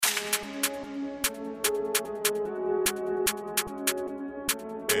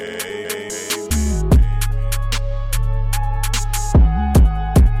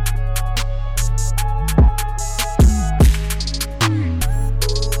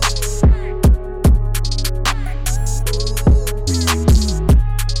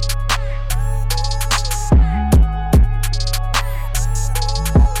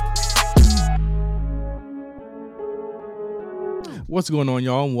What's going on,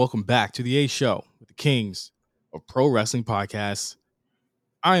 y'all? And welcome back to the A Show with the Kings of Pro Wrestling Podcasts.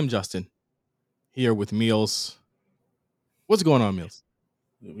 I am Justin, here with Meelz. What's going on, Meelz?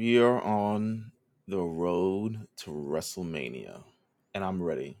 We are on the road to WrestleMania, and I'm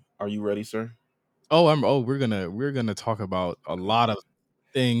ready. Are you ready, sir? We're gonna talk about a lot of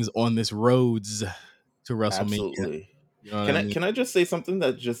things on this roads to WrestleMania. Absolutely. You know what Can I I mean? can I just say something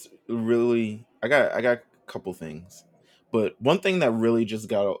that just really I got a couple things, but one thing that really just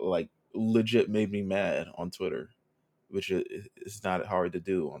got like legit made me mad on Twitter, which is not hard to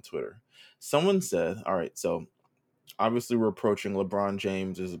do on Twitter. Someone said, "All right, so obviously we're approaching LeBron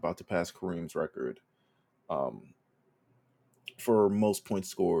James is about to pass Kareem's record." Um, for most points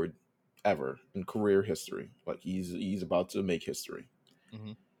scored ever in career history. Like he's about to make history.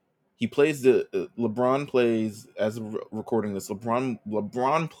 Mhm. He plays LeBron plays as of recording this.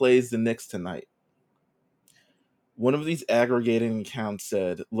 LeBron plays the Knicks tonight. One of these aggregating accounts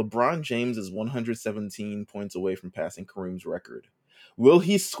said LeBron James is 117 points away from passing Kareem's record. Will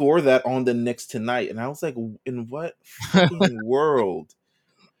he score that on the Knicks tonight? And I was like, in what fucking world?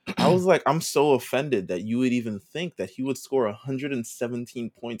 I was like, I'm so offended that you would even think that he would score 117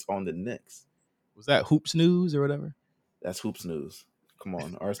 points on the Knicks. Was that Hoops News or whatever? That's Hoops News. Come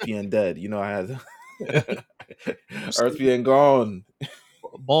on, RSPN dead. You know I had RSPN gone.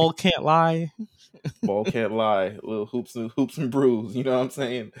 Ball can't lie. Ball can't lie. Little hoops and brews. You know what I'm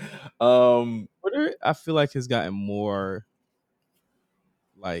saying? Um, Twitter, I feel like has gotten more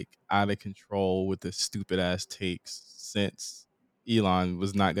like out of control with the stupid ass takes since Elon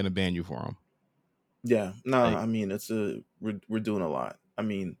was not gonna ban you for them. yeah, no, Like, I mean we're doing a lot. I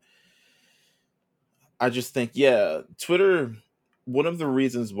mean, I just think Twitter. One of the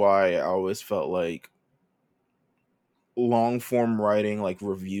reasons why I always felt like long form writing like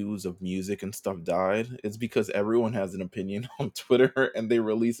reviews of music and stuff died is because everyone has an opinion on Twitter and they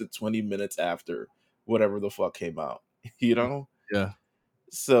release it 20 minutes after whatever the fuck came out. You know? yeah.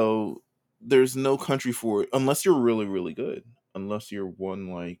 So there's no country for it unless you're really, really good. Unless you're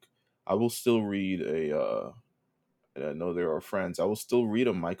one like I will still read and I know there are friends, I will still read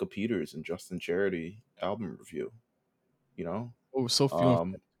a Micah Peters and Justin Charity album review, you know? Oh, so few and far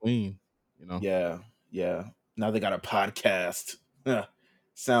Um between, you know. yeah, yeah. Now they got a podcast.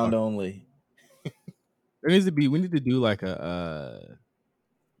 Sound only. There needs to be. We need to do like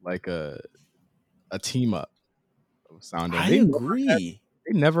like a team up of sound on. I agree.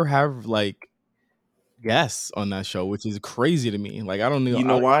 They never have like guests on that show, which is crazy to me. Like I don't know. You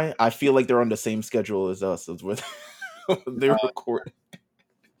know why? I feel like they're on the same schedule as us. It's with they record.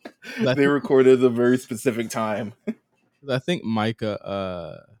 I They think, recorded at a very specific time. I think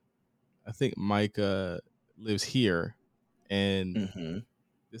Micah. I think Micah lives here, and Mm-hmm.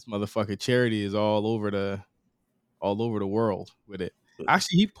 this motherfucker Charity is all over the world with it.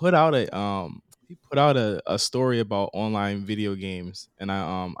 Actually, he put out a story about online video games, and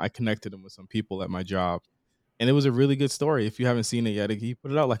I connected him with some people at my job, and it was a really good story. If you haven't seen it yet, he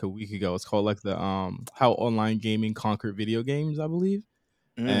put it out like a week ago. It's called like the how online gaming conquered video games, I believe,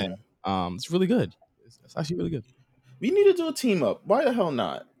 and Mm. it's really good. It's actually really good. We need to do a team up. Why the hell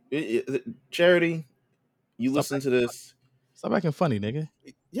not? Charity, you Stop, listen to this. stop acting funny, nigga.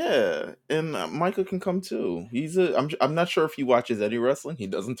 Yeah, and Michael can come too. I'm not sure if he watches any wrestling. He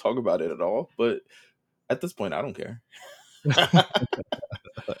doesn't talk about it at all. But at this point, I don't care.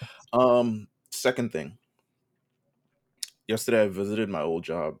 Second thing. Yesterday, I visited my old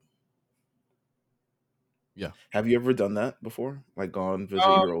job. Yeah. Have you ever done that before? Like gone visit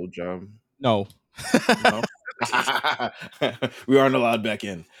your old job? No. No. We aren't allowed back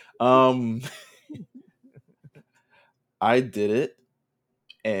in. Um, I did it,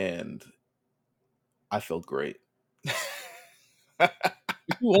 and I felt great. You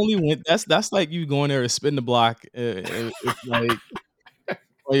only went. That's like you going there to spin the block. It's like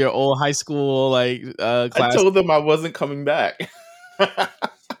or your old high school like I class. told them I wasn't coming back.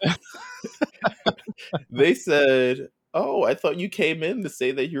 They said, "Oh, I thought you came in to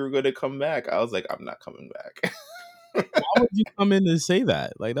say that you were going to come back." I was like, "I'm not coming back." Why would you come in and say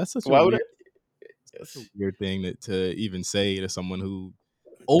that? Like that's Why would I? such a weird thing to even say to someone who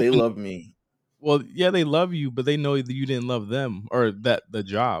They openly. love me. Well, yeah, they love you, but they know that you didn't love them or that the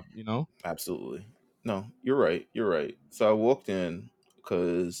job. You know. Absolutely. No, you're right. You're right. So I walked in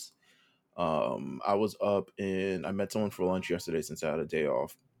because I was up and I met someone for lunch yesterday since I had a day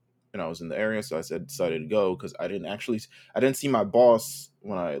off. And I was in the area, so decided to go because I didn't see my boss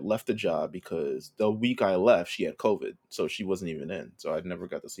when I left the job because the week I left she had COVID, so she wasn't even in, so I never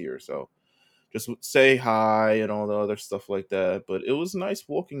got to see her. So just say hi and all the other stuff like that. But it was nice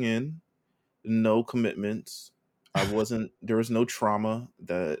walking in, no commitments. There was no trauma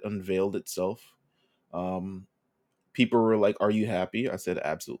that unveiled itself. Um, People were like, "Are you happy?" I said,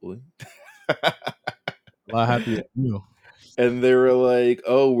 "Absolutely." A lot happier than you. And they were like,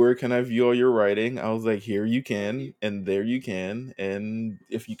 "Oh, where can I view all your writing?" I was like, "Here you can, and there you can, and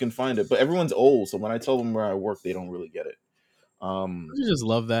if you can find it." But everyone's old, so when I tell them where I work, they don't really get it. Don't you just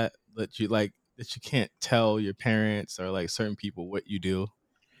love that you like that you can't tell your parents or like certain people what you do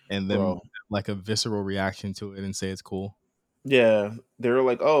and then Bro, like a visceral reaction to it and say it's cool. yeah, they were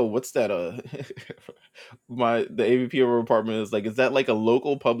like, "Oh, what's that?" My the AVP of our apartment is like, "Is that like a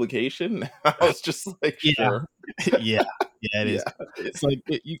local publication?" I was just like, Yeah. "Sure, Yeah. Yeah, it is. yeah." It's like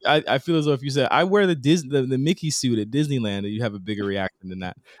I feel as though if you said I wear the Mickey suit at Disneyland, you have a bigger reaction than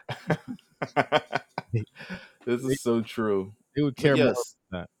that. They, This they, is so true. they would But care more yes,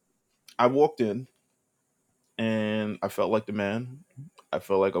 about that. I walked in and I felt like the man. I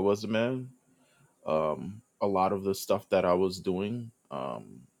felt like I was the man. A lot of the stuff that I was doing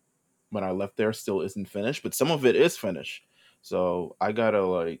when I left there still isn't finished, but some of it is finished. So I gotta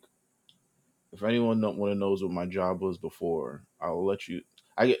like, if anyone don't want to knows what my job was before, I'll let you.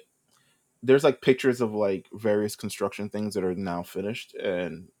 I get there's like pictures of like various construction things that are now finished,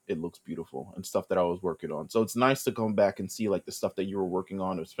 and it looks beautiful and stuff that I was working on. So it's nice to come back and see like the stuff that you were working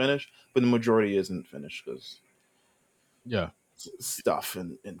on is finished, but the majority isn't finished because Yeah. stuff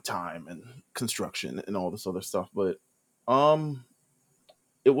and time and construction and all this other stuff. But um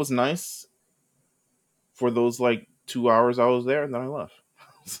it was nice for those like 2 hours I was there, and then I left.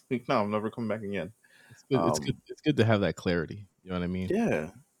 It's like, no, I'm never coming back again. It's good. It's good. Um It's good to have that clarity. You know what I mean?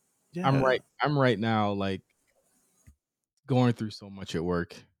 yeah, I'm yeah. right. I'm right now, like going through so much at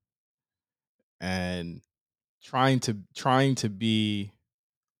work and trying to be,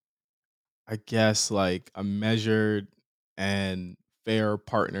 I guess, like a measured and fair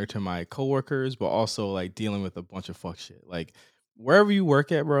partner to my coworkers, but also like dealing with a bunch of fuck shit. Like wherever you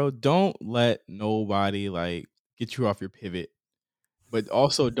work at, bro, don't let nobody like get you off your pivot, but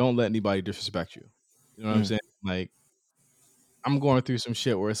also don't let anybody disrespect you. You know what I'm Mm, saying? Like I'm going through some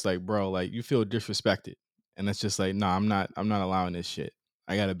shit where it's like, bro, like you feel disrespected, and it's just like, nah, I'm not allowing this shit.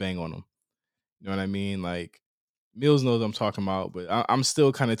 I gotta bang on them. You know what I mean? Like Meelz knows what I'm talking about, but I'm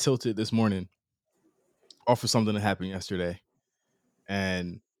still kind of tilted this morning off of something that happened yesterday,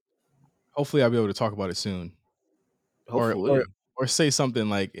 and hopefully I'll be able to talk about it soon, or or hopefully. or say something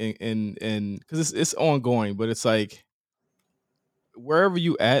like in because it's ongoing, but it's like wherever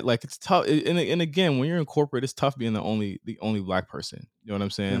you at, like it's tough. And again, when you're in corporate, it's tough being the only black person. You know what I'm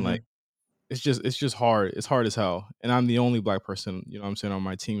saying? Like Hmm. it's just hard. It's hard as hell, and I'm the only black person. You know what I'm saying on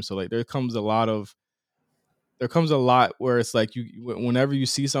my team. So like there comes a lot where it's like whenever you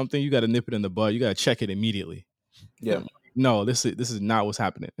see something, you got to nip it in the bud. You got to check it immediately. Yeah, No, this is not what's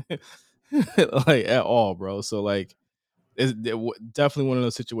happening, like at all, bro. So like, definitely one of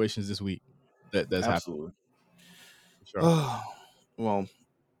those situations this week that's happened absolutely. for sure. Well,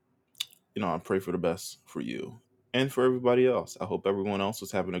 I pray for the best for you and for everybody else. I hope everyone else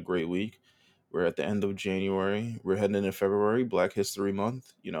is having a great week. We're at the end of January. We're heading into February, Black History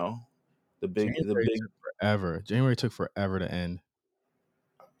Month. The January big. took forever. January took forever to end.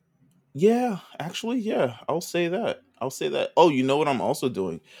 Yeah, actually, yeah, I'll say that. I'll say that. Oh, you know what I'm also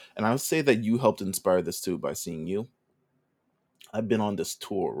doing? And I'll say that you helped inspire this too by seeing you. I've been on this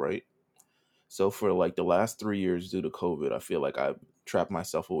tour, right? So for like the last 3 years due to COVID, I feel like I've trapped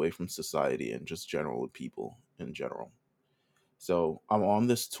myself away from society and just general people in general. So I'm on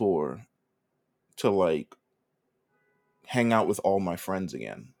this tour to like hang out with all my friends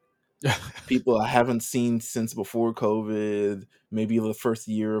again. People I haven't seen since before COVID, maybe the first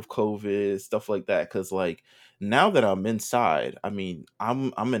year of COVID, stuff like that. Cause like now that I'm inside, I mean,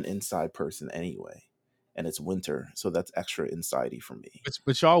 I'm an inside person anyway. And it's winter, so that's extra insidey for me.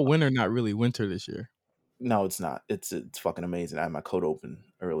 But y'all winter not really winter this year. No, it's not. It's fucking amazing. I had my coat open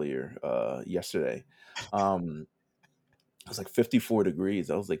earlier yesterday. Um it was like 54 degrees.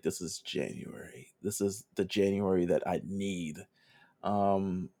 I was like, this is January. This is the January that I need.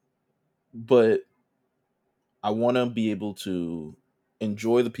 Um but I want to be able to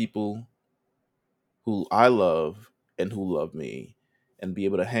enjoy the people who I love and who love me and be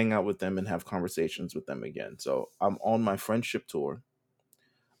able to hang out with them and have conversations with them again. So I'm on my friendship tour.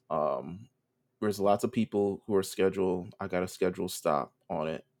 Um, there's lots of people who are scheduled. I got a scheduled stop on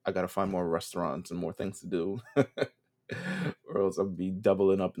it. I got to find more restaurants and more things to do, or else I'll be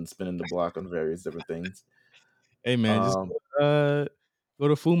doubling up and spinning the block on various different things. Hey man, just Um, go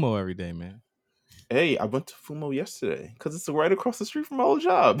to Fumo every day, man. hey, I went to Fumo yesterday because it's right across the street from my old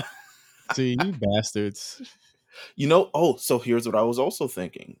job. See, you bastards. So here's what I was also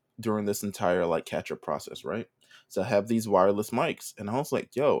thinking during this entire like catch up process, right? to have these wireless mics. And I was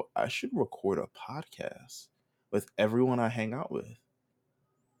like, yo, I should record a podcast with everyone I hang out with.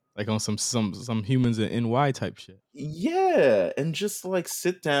 Like on some humans in NY type shit. Yeah, and just like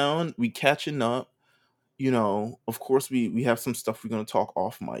sit down, we catching up. Of course we have some stuff we're gonna talk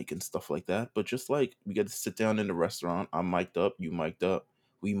off mic and stuff like that, but just like we get to sit down in the restaurant, I'm mic'd up, you mic'd up,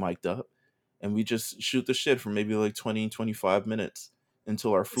 we mic'd up, and we just shoot the shit for maybe like 20-25 minutes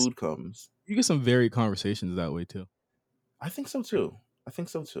until our food comes. You get some varied conversations that way too. I think so too. I think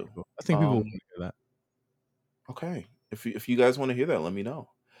so too. I think people want to hear that. Okay. If you guys want to hear that, let me know.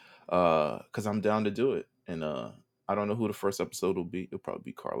 Because I'm down to do it. And I don't know who the first episode will be. It'll probably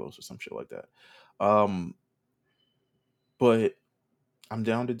be Carlos or some shit like that. But I'm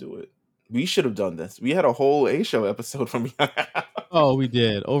down to do it. We should have done this. We had a whole A show episode from Oh, we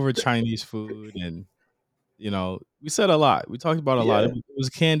did over Chinese food, and we said a lot. We talked about a lot. Yeah. It was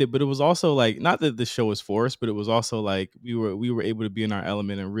candid, but it was also like not that the show was forced, but it was also like we were able to be in our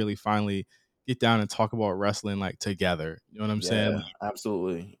element and really finally get down and talk about wrestling like together. You know what I'm saying? Yeah, Like,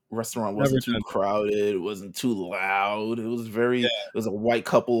 absolutely. Restaurant never wasn't too done. crowded. It wasn't too loud. It was Yeah, it was a white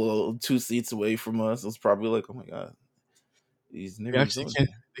couple 2 seats away from us. It was probably like, oh my God, these they niggers actually doing can.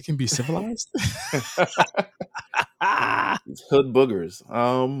 They can be civilized. these hood boogers.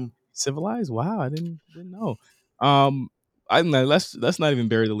 Civilized? Wow, I didn't know. Um, I let's not even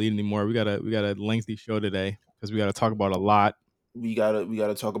bury the lead anymore. We got a lengthy show today because we got to talk about a lot. We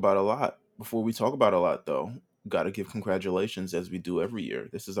gotta talk about a lot. Before we talk about a lot though, gotta give congratulations as we do every year.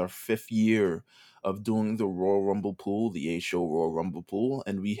 This is our 5th year of doing the Royal Rumble pool, the A Show Royal Rumble pool,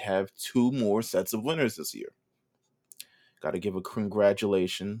 and we have 2 more sets of winners this year. Gotta give a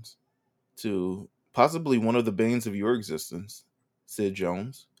congratulations to possibly one of the banes of your existence, Sid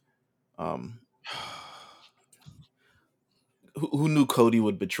Jones. Who knew Cody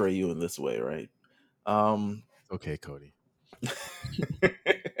would betray you in this way, right? Okay, Cody.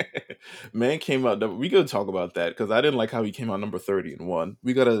 Man came out. We gotta talk about that because I didn't like how he came out number 30-1.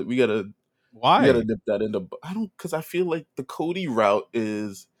 We gotta Why? dip that into. I don't because I feel like the Cody route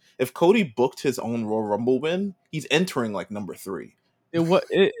is if Cody booked his own Royal Rumble win, he's entering like number 3. It what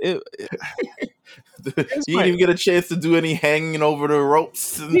here's He didn't my even get a chance to do any hanging over the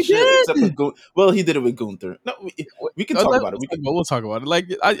ropes and he shit, except with did. Well, he did it with Gunther. No, we can talk about it. We'll talk about it. Like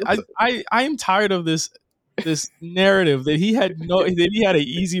We'll t- I am tired of this narrative that he had an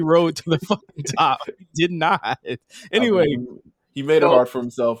easy road to the fucking top. He did not. I Anyway, mean, he made it so hard for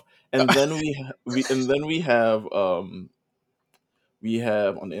himself, and then we have on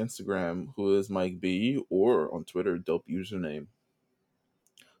Instagram who is Mike B, or on Twitter dope username,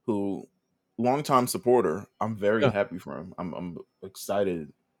 who longtime supporter. I'm very yeah, happy for him. I'm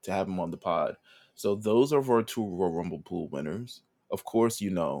excited to have him on the pod. So those are our 2 Royal Rumble pool winners. Of course,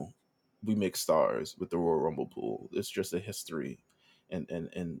 we make stars with the Royal Rumble pool. It's just a history, and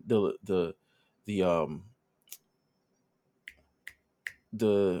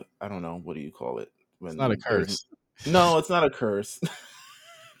the I don't know, what do you call it it's not a when there's curse. no, it's not a curse.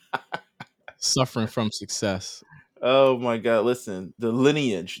 Suffering from success. Oh my God! Listen, the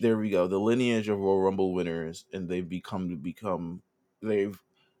lineage. There we go. The lineage of Royal Rumble winners, and they've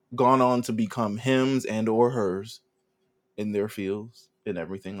gone on to become hims and or hers in their fields and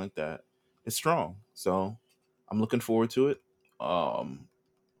everything like that. It's strong. So I'm looking forward to it. Um,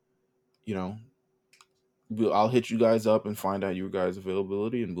 you know, I'll hit you guys up and find out your guys'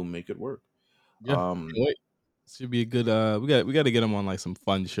 availability, and we'll make it work. Yeah, can't Um, wait. Should be a good. We got to get them on like some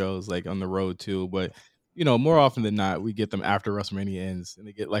fun shows, like on the road too. But more often than not, we get them after WrestleMania ends, and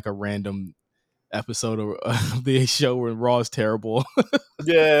they get like a random episode of, of the show where Raw is terrible.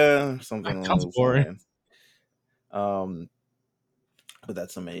 yeah, something That along sounds those boring. lines. Um, but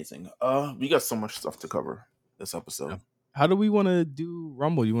that's amazing. We got so much stuff to cover this Yeah. episode. How do we want to do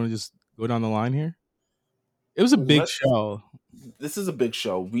Rumble? You want to just go down the line here? It was a big Let's. show. This is a big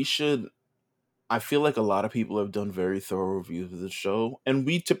show. We should. I feel like a lot of people have done very thorough reviews of this show, and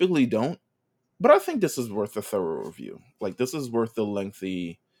we typically don't. But I think this is worth a thorough review. Like this is worth the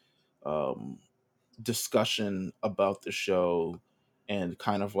lengthy um, discussion about the show and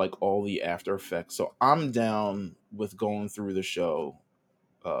kind of like all the after effects. So I'm down with going through the show,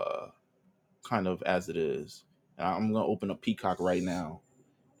 uh, kind of as it is. And I'm gonna open up Peacock right now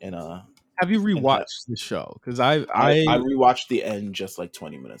and Have you and have. rewatched the show? Because I rewatched the end just like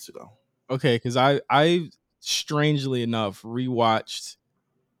 20 minutes ago. okay, because I strangely enough rewatched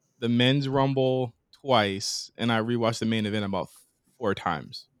the men's Rumble twice, and I rewatched the main event about 4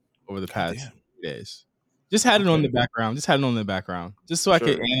 times over the God past damn. few days. Just had it on the Okay. background. Just had it on the background, just so I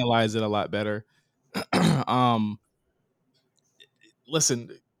could Sure. analyze it a lot better. um, Listen,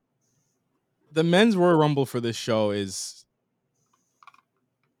 the men's Royal Rumble for this show is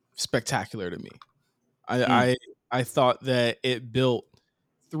spectacular to me. Mm. I thought that it built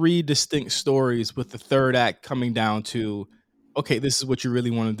 3 distinct stories, with the third act coming down to, okay, this is what you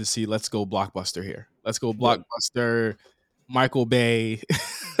really wanted to see. Let's go blockbuster here. Let's go Yeah. blockbuster Michael Bay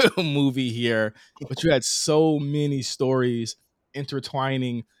movie here. But you had so many stories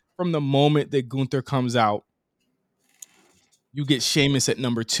intertwining from the moment that Gunther comes out. You get Sheamus at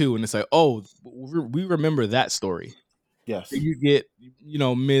number 2, and it's like, oh, we remember that story. Yes. You get,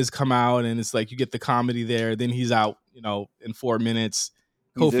 Miz come out, and it's like you get the comedy there. Then he's out, in 4 minutes.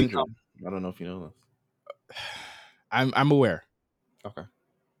 He's Kofi injured. I don't know if you know this. I'm aware. Okay.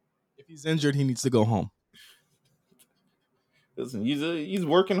 If he's injured, he needs to go home. Listen, he's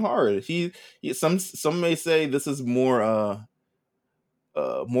working hard. He some may say this is more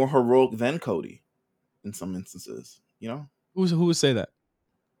heroic than Cody in some instances. You know, Who would say that?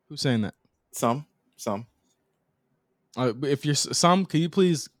 Who's saying that? some. If you're some, can you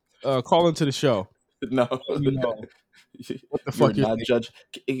please call into the show? No, Let me know what the you're fuck you're not thinking. judge.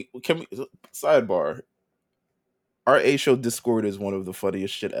 Can we sidebar? Our A show Discord is one of the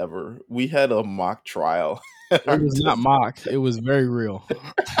funniest shit ever. We had a mock trial. It was not mock. It was very real.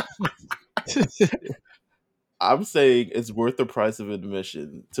 I'm saying it's worth the price of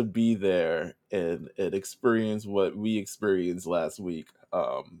admission to be there and experience what we experienced last week.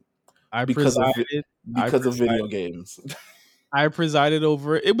 I Because presided. of video games. I presided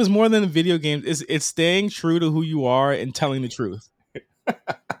over it. It was more than a video game. It's staying true to who you are and telling the truth.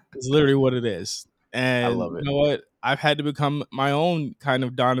 It's literally what it is. And I love it. You know what? I've had to become my own kind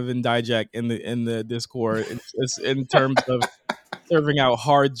of Donovan Dijak in the Discord. It's in terms of serving out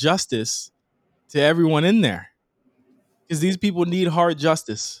hard justice to everyone in there, because these people need hard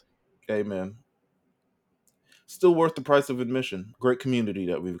justice. Amen. Still worth the price of admission. Great community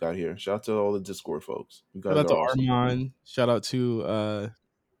that we've got here. Shout out to all the Discord folks. You guys Shout out to are awesome. Armand. Shout out to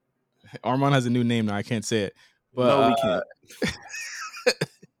Armand has a new name now. I can't say it, but no, we can't.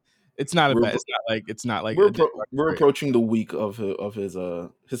 It's not It's not like we're approaching the week of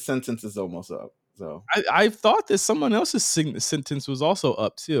his sentence is almost up. So I thought that someone else's sentence was also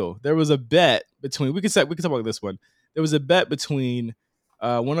up too. There was a bet between. We could talk about this one. There was a bet between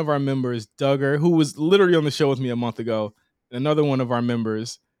one of our members, Duggar, who was literally on the show with me a month ago, and another one of our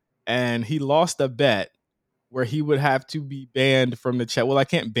members, and he lost a bet where he would have to be banned from the chat. Well, I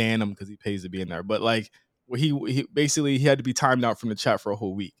can't ban him because he pays to be in there, but like where he basically he had to be timed out from the chat for a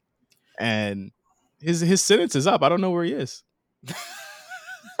whole week, and his sentence is up. I don't know where he is.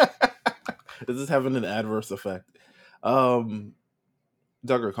 This is having an adverse effect. Duggar,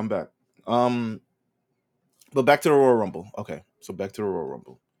 come back. But back to the Royal Rumble. Okay, so back to the Royal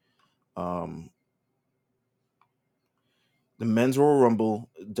Rumble. The men's Royal Rumble,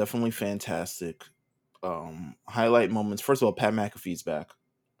 definitely fantastic. Highlight moments. First of all, Pat McAfee's back.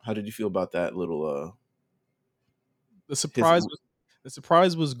 How did you feel about that little? The surprise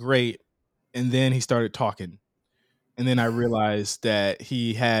was great, and then he started talking, and then I realized that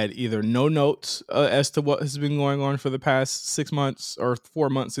he had either no notes as to what has been going on for the past 6 months or 4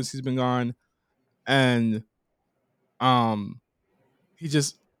 months since he's been gone, and he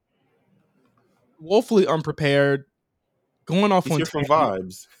just woefully unprepared, going off He's on here for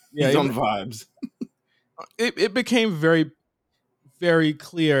tangents. vibes. Yeah, He's on vibes. It became very, very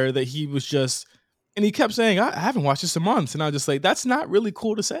clear that he was just, and he kept saying, I haven't watched this in months. And I was just like, that's not really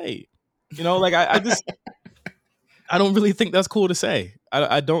cool to say. Like I just, I don't really think that's cool to say.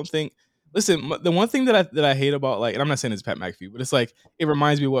 I don't think, listen, the one thing that I hate about, like, and I'm not saying it's Pat McAfee, but it's like, it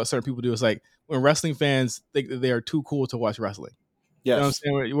reminds me of what certain people do. It's like when wrestling fans think that they are too cool to watch wrestling. Yes. You know what I'm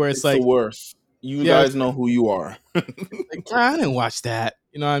saying? Where it's like the worst. You guys know who you are. Like, I didn't watch that.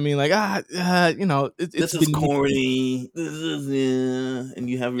 You know what I mean? Like, this is corny. This is and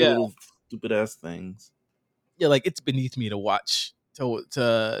you have your little stupid ass things. Yeah, like it's beneath me to watch. Well,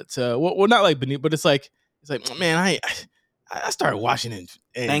 not like beneath, but it's like man, I started watching it.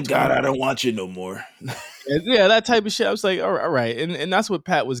 Thank God I don't watch it no more. Yeah, that type of shit. I was like, all right, and that's what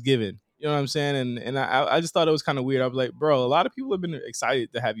Pat was given. You know what I'm saying? And I just thought it was kind of weird. I was like, bro, a lot of people have been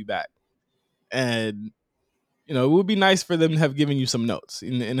excited to have you back, and it would be nice for them to have given you some notes.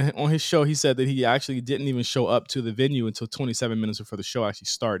 And on his show, he said that he actually didn't even show up to the venue until 27 minutes before the show actually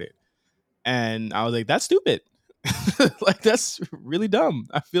started. And I was like, that's stupid. Like, that's really dumb.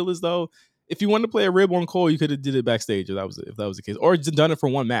 I feel as though if you wanted to play a rib on Cole, you could have did it backstage if that was the case, or just done it for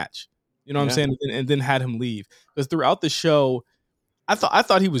one match. You know what I'm saying? And then had him leave. Because throughout the show, I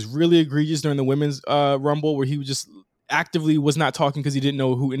thought he was really egregious during the women's Rumble, where he was just actively was not talking because he didn't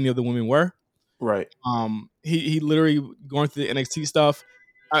know who any of the women were. Right. He literally going through the NXT stuff.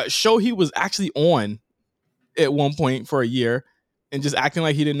 show he was actually on at one point for a year and just acting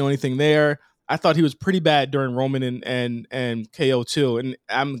like he didn't know anything there. I thought he was pretty bad during Roman and KO too, and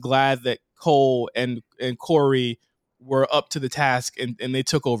I'm glad that Cole and Corey were up to the task and they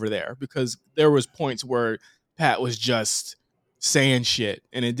took over there, because there was points where Pat was just saying shit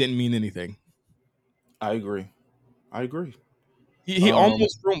and it didn't mean anything. I agree. I agree. He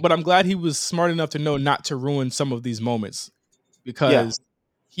almost ruined, but I'm glad he was smart enough to know not to ruin some of these moments, Yeah, because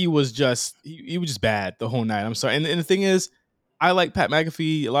he was just he was just bad the whole night. I'm sorry. And the thing is, I like Pat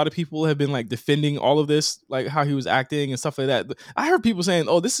McAfee. A lot of people have been like defending all of this, like how he was acting and stuff like that. I heard people saying,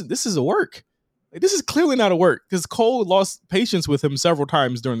 "Oh, this is a work. Like, this is clearly not a work," because Cole lost patience with him several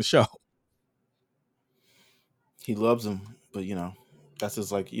times during the show. he loves him, but that's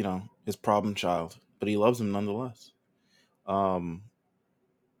his his problem child. But he loves him nonetheless. Um,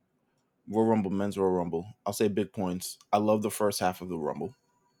 Royal Rumble, men's Royal Rumble. I'll say big points. I love the first half of the Rumble.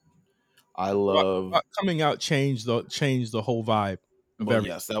 I love. Coming out changed the whole vibe of Well,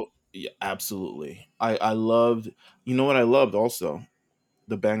 everything. yes, absolutely. I loved. You know what I loved also?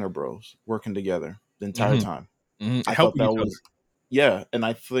 The Banger Bros working together the entire Mm-hmm. time. Mm-hmm. I thought Helping that each other. was, yeah, and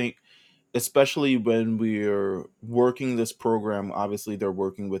I think especially when we're working this program, obviously they're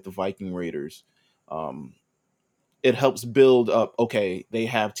working with the Viking Raiders. Um, it helps build up. Okay, they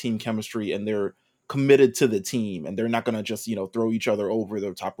have team chemistry and they're committed to the team, and they're not going to just throw each other over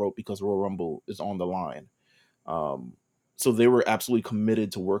the top rope because Royal Rumble is on the line. Um, so they were absolutely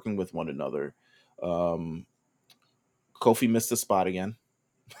committed to working with one another. Um, Kofi missed the spot again.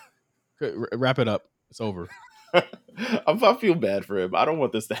 Wrap it up. It's over. I feel bad for him. I don't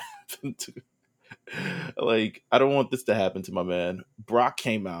want this to happen to I don't want this to happen to my man. Brock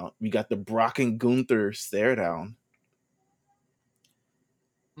came out. We got the Brock and Gunther stare down.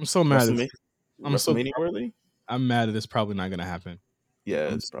 I'm so mad. WrestleMania, I'm so WrestleMania worthy? I'm mad that it's probably not gonna happen. Yeah,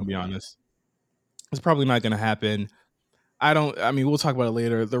 I'm it's just gonna be probably not. honest. It's probably not gonna happen. I mean, we'll talk about it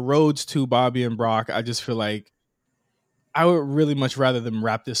later. The roads to Bobby and Brock, I just feel like I would really much rather them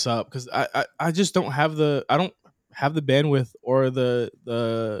wrap this up, because I just don't have the bandwidth or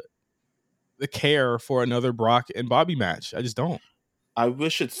the care for another Brock and Bobby match. I just don't. I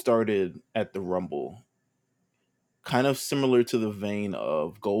wish it started at the Rumble. Kind of similar to the vein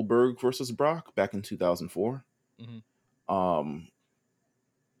of Goldberg versus Brock back in 2004. Mm-hmm. Um,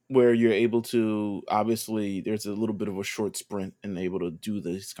 where you're able to, obviously there's a little bit of a short sprint and able to do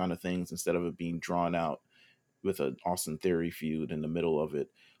these kind of things instead of it being drawn out with an Austin Theory feud in the middle of it.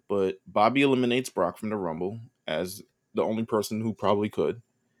 But Bobby eliminates Brock from the Rumble as the only person who probably could.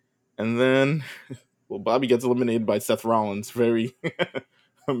 And then, well, Bobby gets eliminated by Seth Rollins very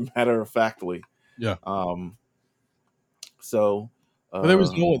matter of factly. Yeah. Um, so, But there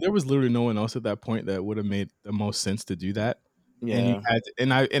was literally no one else at that point that would have made the most sense to do that. And you yeah, had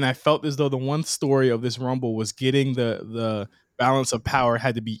to, and I felt as though the one story of this Rumble was getting the balance of power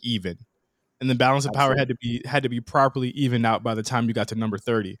had to be even. And the balance of power absolutely. had to be properly evened out by the time you got to number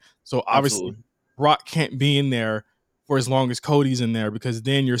 30. So obviously Absolutely. Brock can't be in there for as long as Cody's in there, because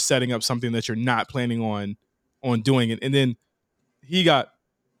then you're setting up something that you're not planning on doing it. And then he got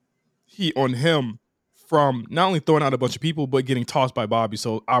heat on him from not only throwing out a bunch of people but getting tossed by Bobby.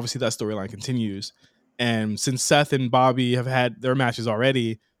 So obviously that storyline continues. And since Seth and Bobby have had their matches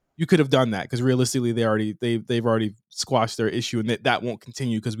already, you could have done that, because realistically they've already squashed their issue, and that won't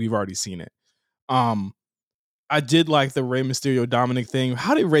continue because we've already seen it. Um, I did like the Rey Mysterio Dominic thing.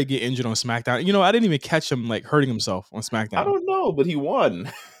 How did Rey get injured on SmackDown? I didn't even catch him like hurting himself on I SmackDown. don't know, but he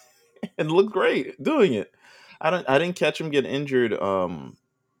won and looked great doing it. I didn't catch him get injured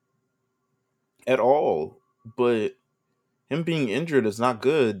at all, but him being injured is not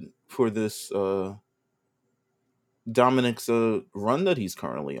good for this Dominic's run that he's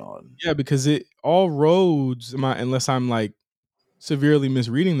currently on. Yeah, because it all roads, unless I'm like severely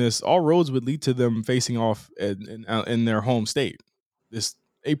misreading this, all roads would lead to them facing off in their home state this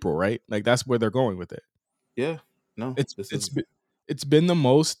April, right? Like that's where they're going with it. Yeah, no, It's this it's is be- it's been the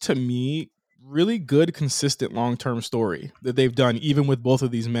most, to me, really good, consistent long term story that they've done, even with both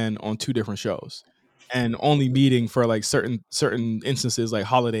of these men on two different shows, and only meeting for like certain instances like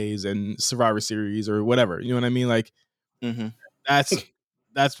holidays and Survivor Series or whatever. You know what I mean? Like hmm that's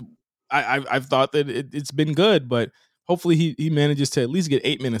that's I've thought that it's been good, but hopefully he manages to at least get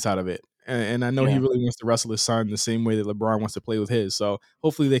 8 minutes out of it. And I know he yeah. really wants to wrestle his son the same way that LeBron wants to play with his. So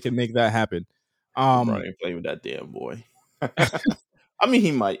hopefully they can make that happen. LeBron Um, ain't playing with that damn boy. I mean,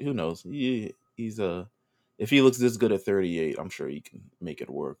 he might. Who knows? He's if he looks this good at 38, I'm sure he can make it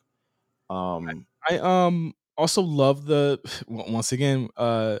work. Um, I also love the once again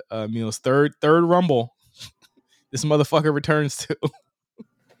Meelz third Rumble. This motherfucker returns to.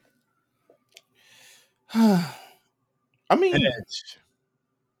 I mean, Edge.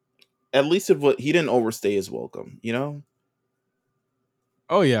 at least he didn't overstay his welcome. You know,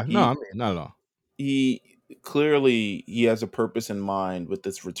 Oh yeah, no, I he mean not at all. he clearly he has a purpose in mind with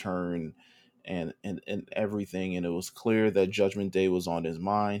this return and everything, and it was clear that Judgment Day was on his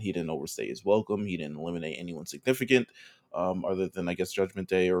mind. He didn't overstay his welcome. He didn't eliminate anyone significant, other than I guess Judgment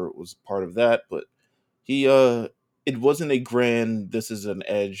Day or was part of that. But he it wasn't a grand this is an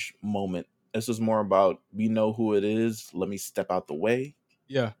Edge moment. This was more about we know who it is. Let me step out the way.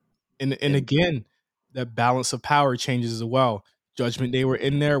 Yeah. And And again, the balance of power changes as well. Judgment Day were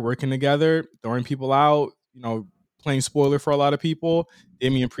in there working together, throwing people out, playing spoiler for a lot of people.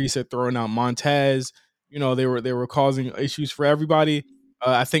 Damian Priest had throwing out Montez. They were causing issues for everybody.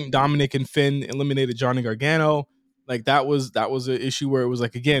 I think Dominic and Finn eliminated Johnny Gargano. Like that was an issue where it was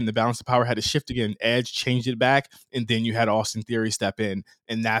like again the balance of power had to shift again. Edge changed it back, and then you had Austin Theory step in,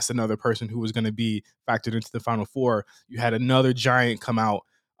 and that's another person who was going to be factored into the final four. You had another giant come out,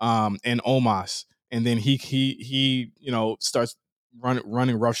 and Omos, and then he starts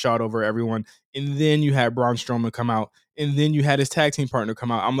running roughshod over everyone, and then you had Braun Strowman come out, and then you had his tag team partner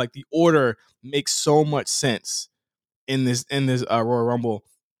come out. I'm like, the order makes so much sense in this Royal Rumble,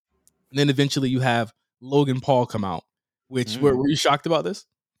 and then eventually you have Logan Paul come out. Which were you shocked about this?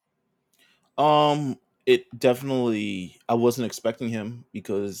 um it definitely I wasn't expecting him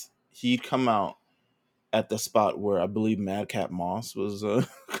because he'd come out at the spot where I believe Madcap Moss was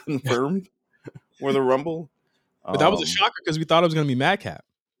confirmed for the Rumble. But that was a Um, shocker because we thought it was going to be Madcap.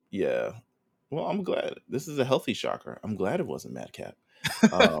 yeah. Well, I'm glad. This is a healthy shocker. I'm glad it wasn't Madcap.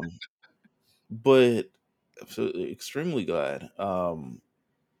 Um, but extremely glad.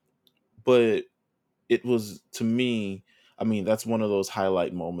 But it was to me. I mean, that's one of those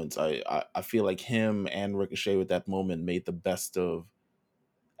highlight moments. I feel like him and Ricochet with that moment made the best of.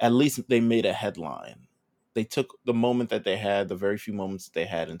 At least they made a headline. They took the moment that they had, the very few moments that they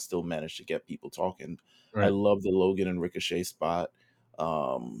had, and still managed to get people talking. I Right. love the Logan and Ricochet spot.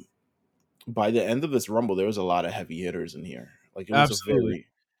 Um, by the end of this Rumble, there was a lot of heavy hitters in here. Like it was a Absolutely. very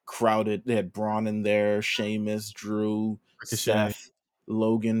crowded. They had Braun in there, Sheamus, Drew, Ricochet. Seth,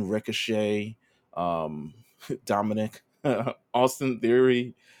 Logan, Ricochet, um, Dominic, Austin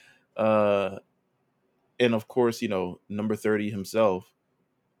Theory, uh, and of course, number 30 himself,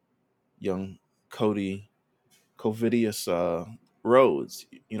 young Cody Covidius Rhodes.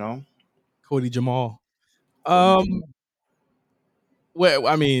 Cody Jamal. Cody Um, Jamal. Well,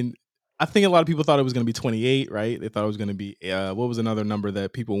 I mean, I think a lot of people thought it was going to be 28, right? They thought it was going to be what was another number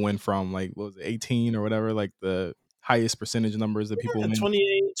that people went from, like what was it, 18 or whatever, like the highest percentage numbers that people Yeah, win.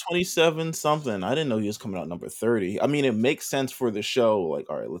 28, 27, something. I didn't know he was coming out number 30. I mean, it makes sense for the show. Like,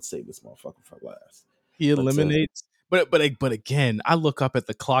 all right, let's save this motherfucker for last. He Let's eliminates, but again, I look up at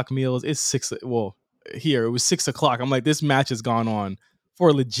the clock, Meals. It's six. Well, here it was 6 o'clock. I'm like, this match has gone on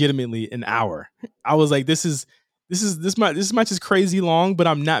for legitimately an hour. I was like, this match is crazy long, but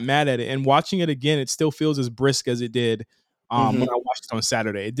I'm not mad at it. And watching it again, it still feels as brisk as it did when hmm I watched it on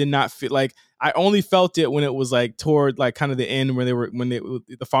Saturday. It did not feel like I only felt it when it was like toward like kind of the end when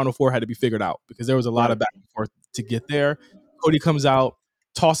the final four had to be figured out because there was a lot of Right. back and forth to get there. Cody comes out,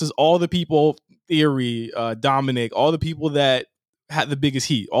 tosses all the people, Theory, Dominic, all the people that had the biggest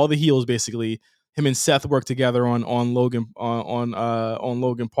heat, all the heels basically. Him and Seth worked together on Logan on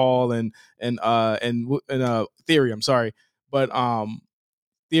Logan Paul and Theory. I'm sorry, but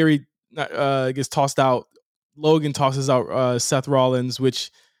Theory gets tossed out. Logan tosses out Seth Rollins,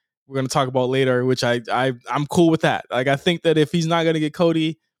 which we're gonna talk about later. Which I'm cool with that. Like I think that if he's not gonna get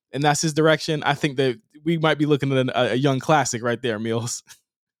Cody and that's his direction, I think that we might be looking at a young classic right there, Meals.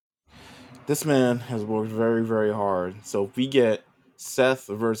 This man has worked very, very hard. So if we get Seth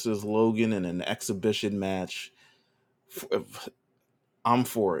versus Logan in an exhibition match, I'm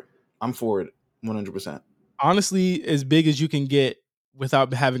for it. I'm for it 100%. Honestly, as big as you can get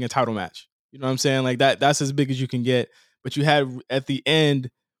without having a title match. You know what I'm saying? Like that's as big as you can get. But you had at the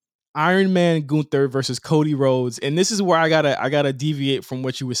end Iron Man Gunther versus Cody Rhodes, and this is where I gotta deviate from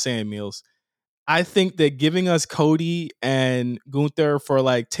what you were saying, Meals. I think that giving us Cody and Gunther for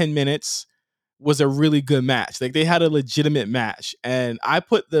like 10 minutes was a really good match. Like they had a legitimate match. And I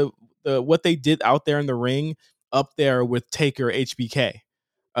put the what they did out there in the ring up there with Taker HBK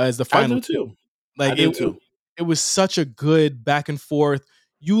as the I final do two. too. I Like do too. it was such a good back and forth.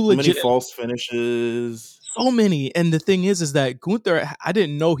 You So many legit false finishes. so many. And the thing is that Gunther, I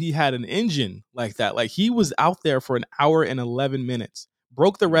didn't know he had an engine like that. Like he was out there for an hour and 11 minutes.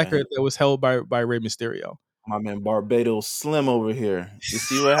 Broke the Man, record that was held by Rey Mysterio. my man Barbados Slim over here. You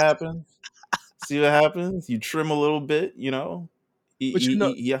see what happens? See what happens? You trim a little bit. But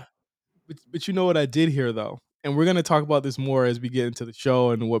Yeah. But you know what I did hear though, and we're gonna talk about this more as we get into the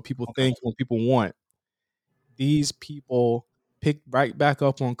show and what people Okay. think, what people want. These people picked right back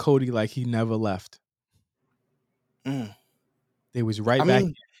up on Cody like he never left. Mm. They was right I back.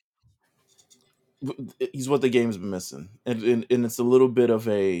 mean, he's what the game's been missing, and it's a little bit of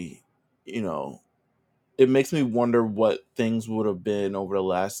a, you know, it makes me wonder what things would have been over the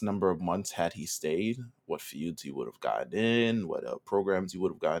last number of months had he stayed. What feuds he would have gotten in, what programs he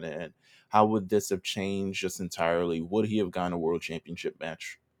would have gotten in. How would this have changed just entirely? Would he have gotten a world championship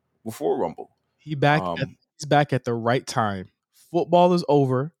match before Rumble? Um, He's back at the right time. Football is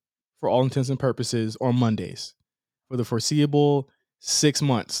over for all intents and purposes on Mondays for the foreseeable 6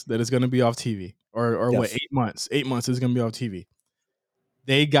 months that is going to be off TV, or what, yes, 8 months. 8 months is going to be off TV.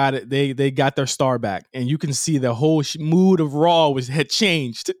 They got it. They got their star back, and you can see the whole mood of Raw had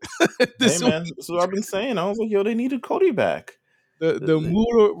changed hey this man, week. that's what I've been saying. I was like, yo, they needed Cody back. The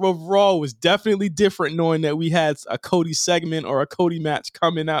mood of Raw was definitely different, knowing that we had a Cody segment or a Cody match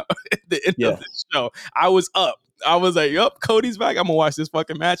coming out at the end of Yeah, the show. I was up. I was like, "Yup, Cody's back. I'm gonna watch this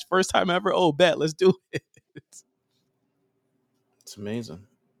fucking match. First time ever. Oh, bet. Let's do it." it's amazing.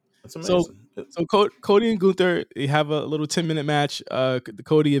 It's So, amazing. Cody and Gunther, they have a little 10-minute match.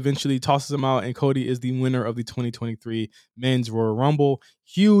 Cody eventually tosses him out, and Cody is the winner of the 2023 Men's Royal Rumble.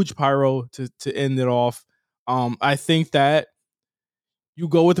 Huge pyro to end it off. I think that you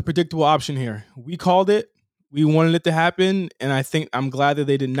go with the predictable option here. We called it. We wanted it to happen, and I think I'm glad that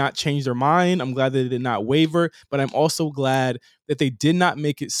they did not change their mind. I'm glad that they did not waver, but I'm also glad that they did not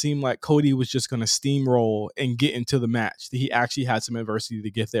make it seem like Cody was just going to steamroll and get into the match. That he actually had some adversity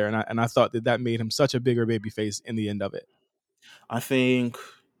to get there, and I thought that made him such a bigger babyface in the end of it. I think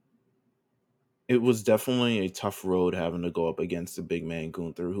it was definitely a tough road having to go up against the big man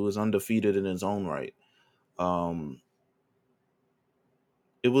Gunther, who is undefeated in his own right. Um,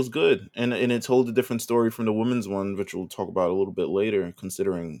 it was good, and it told a different story from the women's one, which we'll talk about a little bit later.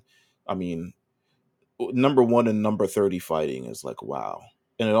 Considering, I mean, number 1 and number 30 fighting is like wow,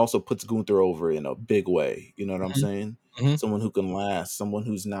 and it also puts Gunther over in a big way. You know what I'm Mhm, saying? mhm. Someone who can last, someone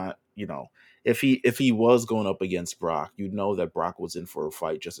who's not, if he was going up against Brock, you know that Brock was in for a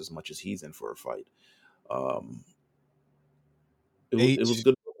fight just as much as he's in for a fight. Um, it was H,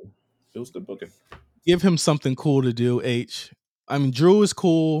 good. It was good booking. give him something cool to do. H, I mean, Drew is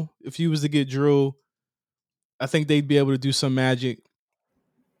cool. If he was to get Drew, I think they'd be able to do some magic.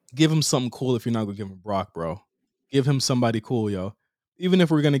 Give him something cool if you're not gonna give him Brock, bro. Give him somebody cool, yo. Even if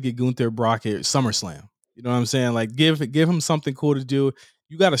we're gonna get Gunther Brock at SummerSlam, you know what I'm saying? Like, give him something cool to do.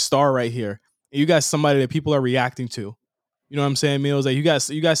 You got a star right here, and you got somebody that people are reacting to. You know what I'm saying, Meelz? Like,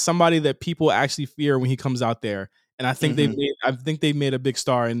 you got somebody that people actually fear when he comes out there, and Hmm. I think they made a big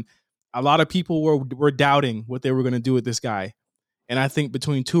star, and a lot of people were doubting what they were gonna do with this guy. And I think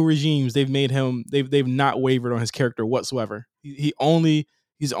between two regimes, they've not wavered on his character whatsoever. He's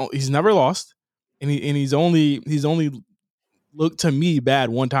never lost, and he's only looked to me bad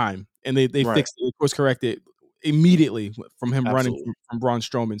one time, and they Right. fixed it, of course, corrected immediately from him running Absolutely. from Braun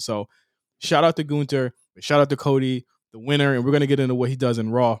Strowman. So shout out to Gunther, shout out to Cody, the winner, and we're gonna get into what he does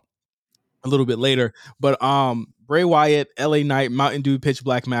in Raw a little bit later. But Bray Wyatt, LA Knight, Mountain Dew Pitch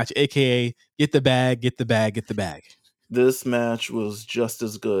Black match, aka get the bag, get the bag, get the bag. This match was just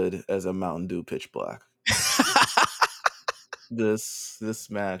as good as a Mountain Dew Pitch Black. This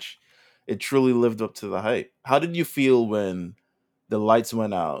match, it truly lived up to the hype. How did you feel when the lights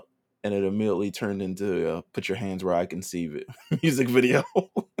went out and it immediately turned into a "Put Your Hands Where I Can See" music video?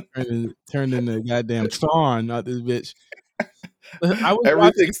 Turned into goddamn Tron, not this bitch. I was Everything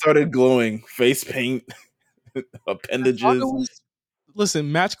watching. started glowing. Face paint, I thought it appendages. was.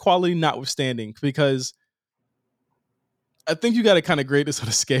 Listen, match quality notwithstanding, because I think you got to kind of grade this on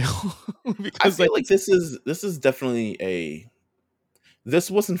a scale. I Because like feel like this is definitely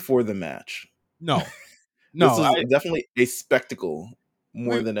this wasn't for the match. no, This no, is I definitely a spectacle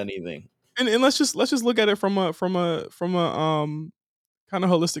more we than anything. and let's just look at it from a kind of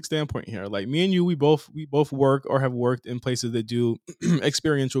holistic standpoint here. Like me and you, we both work or have worked in places that do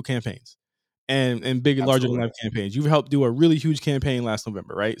experiential campaigns and big larger than Absolutely. life campaigns. You've helped do a really huge campaign last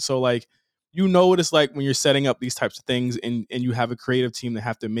November, right? So like you know what it's like when you're setting up these types of things, and you have a creative team that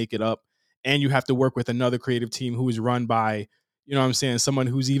have to make it up, and you have to work with another creative team who is run by, you know what I'm saying, someone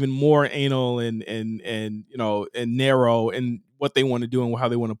who's even more anal and you know, and narrow in what they want to do and how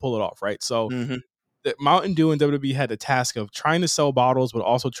they want to pull it off, right? So Hmm. that Mountain Dew and WWE had the task of trying to sell bottles, but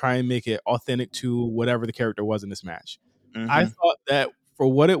also try and make it authentic to whatever the character was in this match. I Hmm. thought that for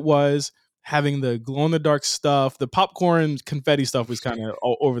what it was, having the glow in the dark stuff, the popcorn confetti stuff was kind of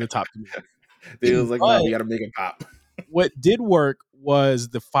over the top to me. They was like, nah, But we got to make it pop. what did work was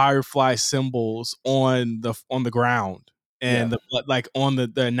the Firefly symbols on the ground and Yeah. like on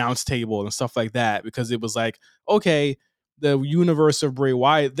the announce table and stuff like that, because it was like, okay, the universe of Bray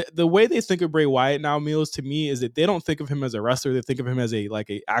Wyatt, the way they think of Bray Wyatt now, Meelz, to me, is that they don't think of him as a wrestler. They think of him as a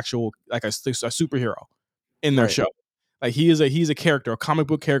actual like a superhero in their Right. show. Like he's a character, a comic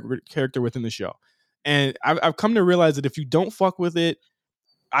book character within the show. And I've come to realize that if you don't fuck with it,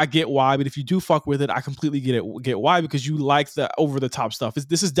 I get why, but if you do fuck with it, I completely get why, because you like the over the top stuff.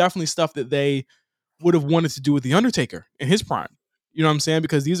 This is definitely stuff that they would have wanted to do with the Undertaker in his prime. You know what I'm saying?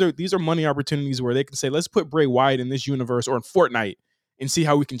 Because these are money opportunities where they can say, let's put Bray Wyatt in this universe or in Fortnite and see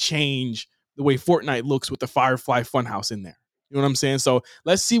how we can change the way Fortnite looks with the Firefly Funhouse in there. You know what I'm saying? So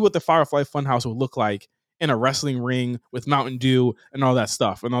let's see what the Firefly Funhouse will look like in a wrestling ring with Mountain Dew and all that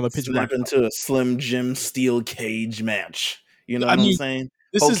stuff and all the pitch black Snap stuff. into a Slim Jim steel cage match. You know I what I'm mean, saying?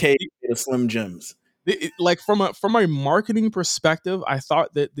 this Whole is cage of Slim Jims. like from a marketing perspective, I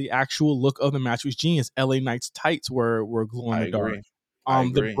thought that the actual look of the match was genius. LA Knight's tights were glow in I the dark. agree. I The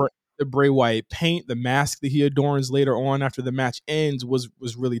agree. the Bray Wyatt paint, the mask that he adorns later on after the match ends was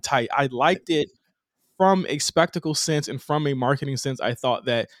really tight. I liked it from a spectacle sense and from a marketing sense. I thought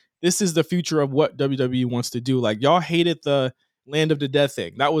that this is the future of what WWE wants to do. Like, y'all hated the Land of the Dead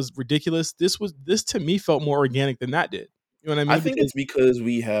thing. That was ridiculous. This to me felt more organic than that did. You know what I I mean? think Because it's because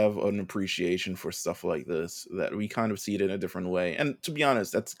we have an appreciation for stuff like this that we kind of see it in a different way. And to be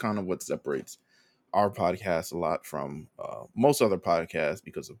honest, that's kind of what separates our podcast a lot from most other podcasts,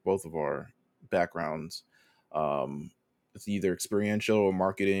 because of both of our backgrounds. Um, it's either experiential or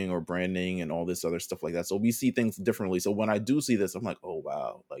marketing or branding and all this other stuff like that. So we see things differently. So when I do see this, I'm like, oh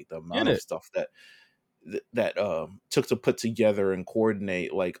wow, like the get amount of it. stuff that took to put together and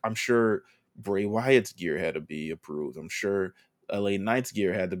coordinate. Like, I'm sure Bray Wyatt's gear had to be approved. I'm sure LA Knight's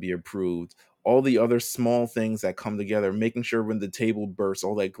gear had to be approved. All the other small things that come together, making sure when the table bursts,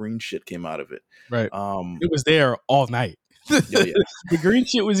 all that green shit came out of it. Right. Um, It was there all night. oh yeah, The green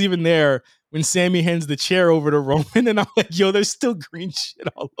shit was even there when Sammy hands the chair over to Roman, and I'm like, yo, there's still green shit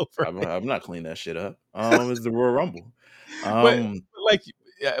all over it. I'm not cleaning that shit up. It's the Royal Rumble. But, Um, like,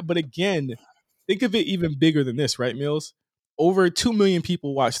 yeah, but again, think of it even bigger than this, right, Mills? Over 2 million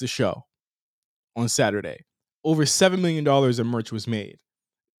people watched the show on Saturday. Over $7 million in merch was made.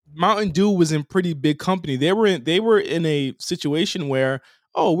 Mountain Dew was in pretty big company. They were in a situation where,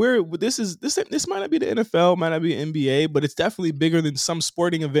 oh, this might not be the NFL, might not be NBA, but it's definitely bigger than some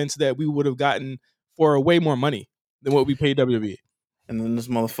sporting events that we would have gotten for way more money than what we paid WWE. and then this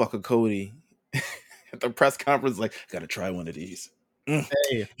motherfucker Cody at the press conference, like, gotta try one of these. Mm.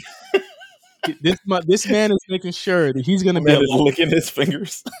 Hey, this man is making sure that he's gonna My be man is alive. licking his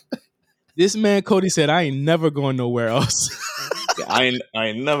fingers. This man Cody said, "I ain't never going nowhere else." Yeah, I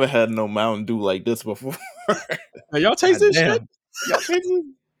ain't never had no Mountain Dew like this before. Now, y'all taste God this shit? damn. Y'all taste it?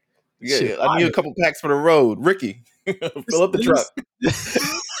 Shit, Yeah, I need a fire. couple packs for the road. Ricky, fill up the truck.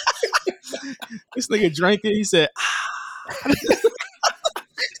 This nigga drank it. He said, "Ah."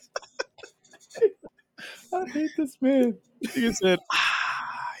 I hate this man. Nigga said,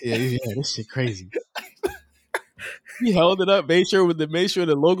 "Ah, yeah, this shit crazy." He held it up, made sure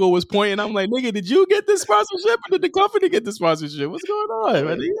the logo was pointing. I'm like, nigga, did you get this sponsorship or did the company get the sponsorship? What's going on,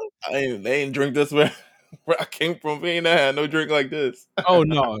 man? They ain't drink this where I came from. We ain't had no drink like this. Oh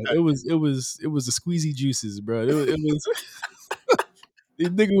no, it was the squeezy juices, bro. It was this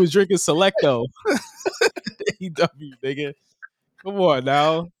nigga was drinking Selecto. AEW, nigga. Come on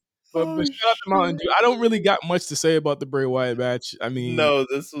now. But Oh shout out to Mountain shit. Dew. I don't really got much to say about the Bray Wyatt match. I mean, No,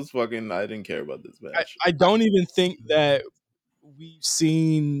 this was fucking. I didn't care about this I, match. I don't even think that we've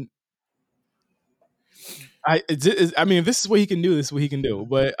seen. I mean, if this is what he can do, this is what he can do.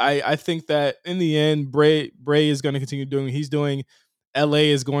 But I think that in the end, Bray is going to continue doing what he's doing. LA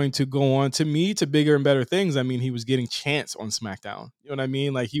is going to go on to me to bigger and better things. I mean, he was getting chance on SmackDown. You know what I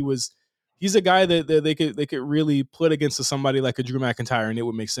mean? Like he's a guy that they could really put against somebody like a Drew McIntyre, and it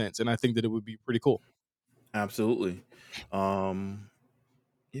would make sense. And I think that it would be pretty cool. Absolutely. Um,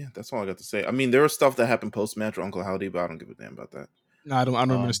 yeah, that's all I got to say. I mean, there was stuff that happened post match with Uncle Howdy, but I don't give a damn about that. No, I don't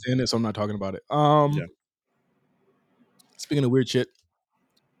Um, understand it, so I'm not talking about it. yeah, Speaking of weird shit,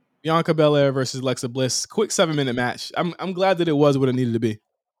 Bianca Belair versus Alexa Bliss, quick 7-minute match. I'm glad that it was what it needed to be.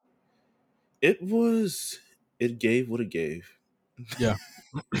 it was. It gave what it gave. Yeah,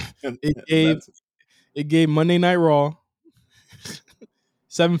 And it gave that's it gave Monday Night Raw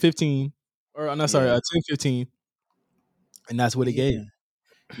 7:15, or no, sorry, yeah, 10:15, and that's what it gave.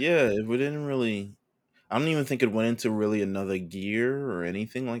 yeah, yeah. We didn't really. I don't even think it went into really another gear or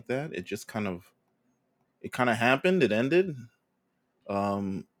anything like that. It kind of happened. It ended.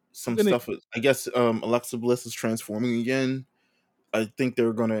 I'm Some gonna stuff. I guess Alexa Bliss is transforming again. I think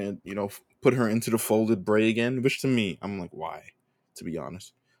they're gonna, put her into the folded braid again, which to me, I'm like, why? To be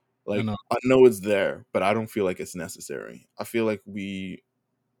honest, I like know. I know it's there, but I don't feel like it's necessary. I feel like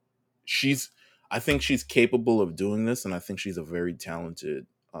she's, I think she's capable of doing this, and I think she's a very talented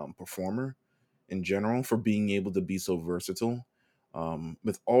performer in general for being able to be so versatile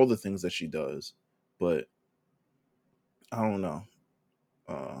with all the things that she does. But I don't know.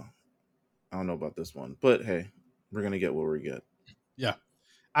 Uh, I don't know about this one, but hey, we're gonna get what we get. Yeah.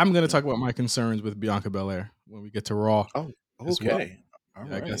 I'm gonna Yeah. talk about my concerns with Bianca Belair when we get to Raw Oh, as well. okay. All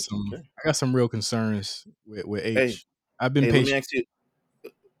Yeah, right. Okay. I got some real concerns with Hey, H. I've been hey, let me patient. ask you.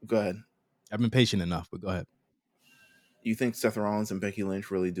 Go ahead. I've been patient enough, but go ahead. You think Seth Rollins and Becky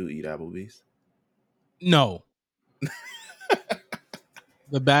Lynch really do eat Applebee's? No.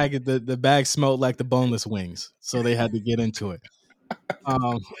 The bag smelled like the boneless wings, so they had to get into it.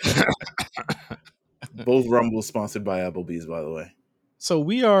 Um Both Rumbles sponsored by Applebee's, by the way. so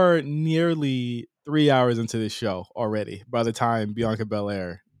we are nearly 3 hours into this show already by the time Bianca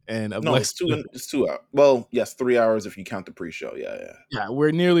Belair and No, Alexa it's two. Bliss. It's 2 hours. Well, yes, 3 hours if you count the pre-show. Yeah, yeah. Yeah,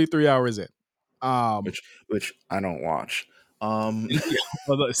 we're nearly 3 hours in. Um Which I don't watch. yeah,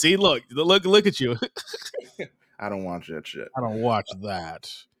 see, look at you. I don't watch that shit. I don't watch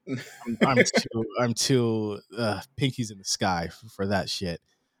that. I'm too pinkies in the sky for that shit.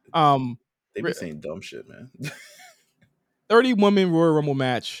 Um, They be saying dumb shit, man. 30 woman Royal Rumble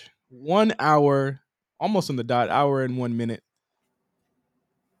match, 1 hour, almost on the dot, hour and 1 minute.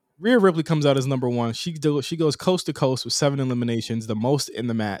 Rhea Ripley comes out as number one. She goes coast to coast with 7 eliminations, the most in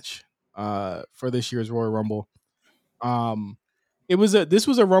the match for this year's Royal Rumble. Um, this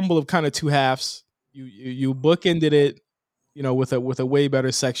was a Rumble of kind of two halves. You bookended it, with a way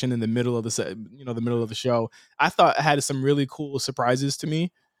better section in the middle of the middle of the show. I thought it had some really cool surprises to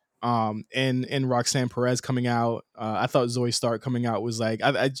me. And Roxanne Perez coming out. I thought Zoe Stark coming out was like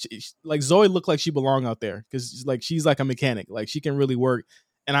Zoe looked like she belonged out there because like she's like a mechanic, like she can really work.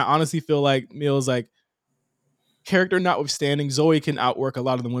 And I honestly feel like Meelz, like character notwithstanding, Zoe can outwork a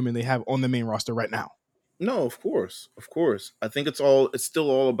lot of the women they have on the main roster right now. No, of course, of course. I think it's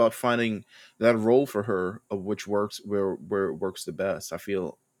still all about finding that role for her of which works where it works the best. I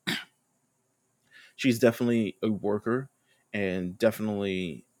feel she's definitely a worker, and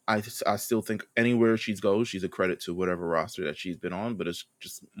definitely I still think anywhere she goes, she's a credit to whatever roster that she's been on. But it's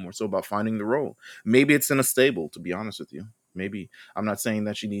just more so about finding the role. Maybe it's in a stable, to be honest with you. Maybe I'm not saying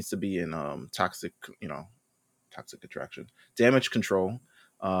that she needs to be in toxic, toxic attraction, damage control.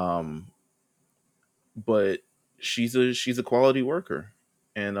 Um, but she's a quality worker,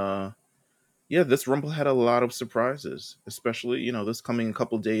 and yeah, this Rumble had a lot of surprises, especially this coming a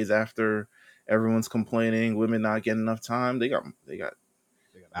couple days after everyone's complaining women not getting enough time. They got They got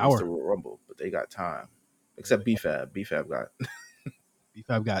an at least a hour. Rumble, but they got time. Yeah, Except BFAB. BFAB got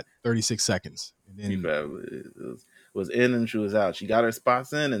B5 got 36 seconds, and then BFAB was in and she was out. She got her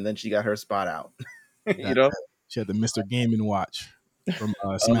spots in, and then she got her spot out. yeah, you know. she had the Mr. Game and Watch from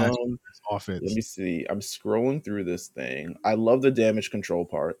Smash Um, Let offense. me see. I'm scrolling through this thing. I love the damage control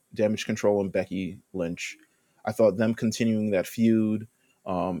part. Damage control and Becky Lynch. I thought them continuing that feud,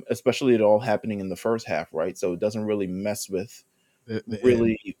 especially it all happening in the first half, right? So it doesn't really mess with The end.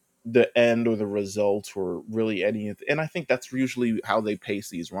 really the end or the result or really any. And I think that's usually how they pace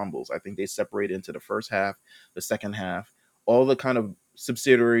these rumbles. I think they separate into the first half, the second half, all the kind of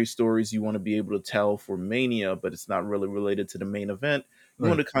subsidiary stories you want to be able to tell for Mania, but it's not really related to the main event. You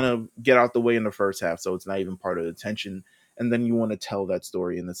want Right. to kind of get out the way in the first half, so it's not even part of the tension, and then you want to tell that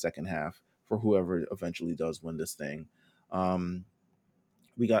story in the second half for whoever eventually does win this thing. Um,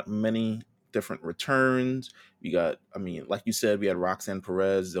 we got many different returns. We got, I mean, like you said, we had Roxanne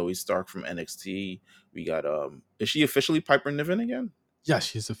Perez, Zoe Stark from NXT. We got, is she officially Piper Niven again? Yeah,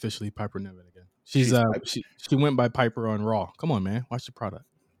 she's officially Piper Niven again. She's Piper. She went by Piper on Raw. Come on, man, watch the product.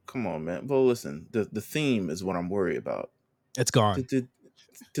 Come on, man. Well, listen, the theme is what I'm worried about. It's gone.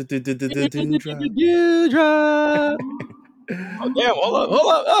 Dewdrop. Dewdrop. Oh damn! Hold up!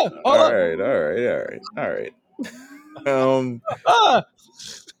 Hold All up! right, all right, all right, all right. Um, Ah!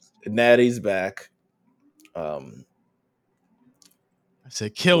 Natty's back. Um, I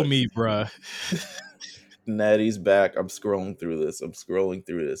said, "Kill like me, bruh." Natty's back. I'm scrolling through this. As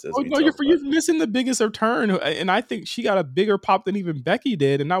Oh we no, talk about you're missing the biggest return, and I think she got a bigger pop than even Becky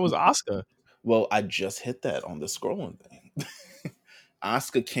did, and that was it. Asuka. Well, I just hit that on the scrolling thing.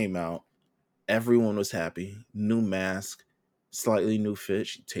 Asuka came out. Everyone was happy. New mask, slightly new fit.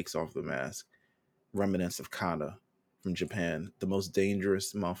 She takes off the mask. Remnants of Kana from Japan, the most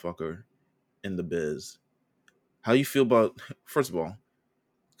dangerous motherfucker in the biz. How you feel about, first of all,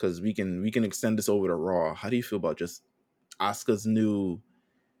 because we can extend this over to Raw. How do you feel about just Asuka's new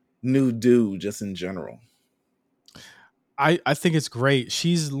dude just in general. I think it's great.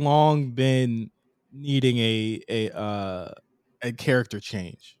 She's long been needing a character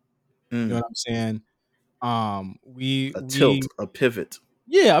change. You know what I'm saying? A We tilt, a pivot.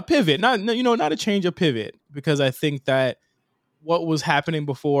 Yeah, a pivot, not a change, a pivot, because I think that what was happening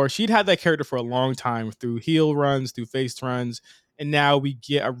before, she'd had that character for a long time through heel runs, through face runs, and now we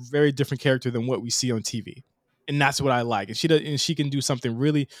get a very different character than what we see on TV. And that's what I like. And she can do something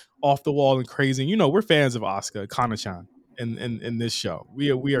really off the wall and crazy. And, we're fans of Asuka Kana-chan in this show. We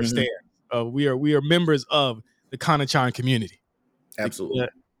are Mm-hmm. stands. We are members of the Kana-chan community, the Absolutely.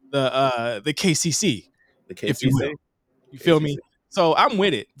 the KCC, The if you will. KCC. You feel KCC. me? So I'm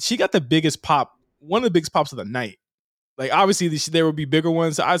with it. She got the biggest pop, one of the biggest pops of the night. Like, obviously, there would be bigger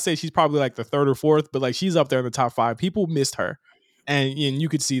ones. So I'd say she's probably like the third or fourth, but like she's up there in the top 5. People missed her, and you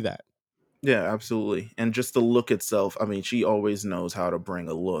could see that. Yeah, absolutely. And just the look itself. I mean, she always knows how to bring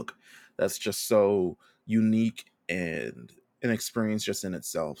a look that's just so unique and an experience just in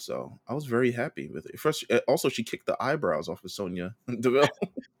itself. So I was very happy with it. First, also, she kicked the eyebrows off of Sonya Deville.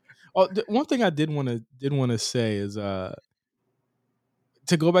 Oh, one thing I did want to say is to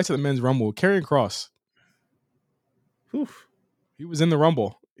go back to the men's rumble. Karrion Kross, Whew. he was in the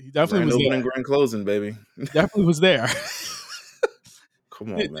rumble. He definitely Grand was opening, there. grand closing, baby. Definitely was there. Come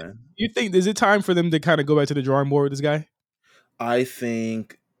Do on, man. you think is it time for them to kind of go back to the drawing board with this guy? I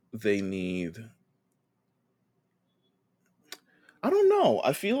think they need. I don't know.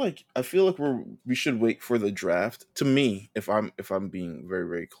 I feel like we should wait for the draft. To me, if I'm being very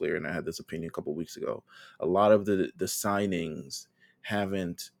very clear, and I had this opinion a couple weeks ago, a lot of the signings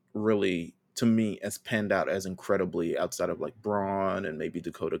haven't really, to me, as panned out as incredibly outside of like Braun and maybe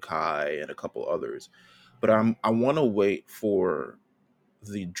Dakota Kai and a couple others. But I want to wait for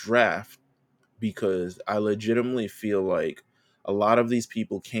the draft because I legitimately feel like a lot of these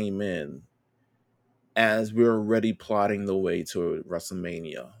people came in as we were already plotting the way to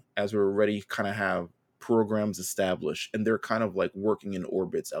WrestleMania, as we are already kind of have programs established, and they're kind of like working in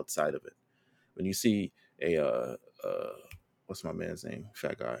orbits outside of it. When you see a what's my man's name,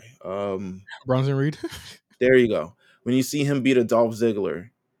 fat guy, Bronson Reed. there you go. When you see him beat a Dolph Ziggler,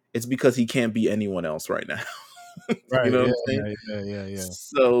 it's because he can't beat anyone else right now. You Right. know what Yeah. I'm saying? Yeah.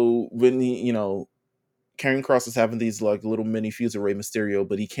 So when Karrion Kross is having these like little mini feuds with Rey Mysterio,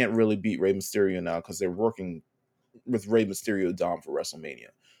 but he can't really beat Rey Mysterio now because they're working with Rey Mysterio Dom for WrestleMania.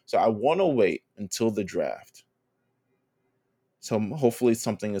 So I want to wait until the draft. So hopefully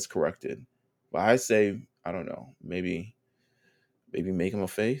something is corrected. But I say, I don't know, maybe make him a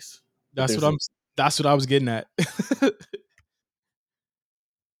face. But That's what I'm. That's what I was getting at.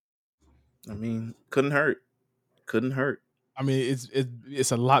 I mean, couldn't hurt. Couldn't hurt. I mean,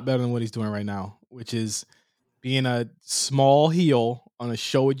 it's a lot better than what he's doing right now, which is being a small heel on a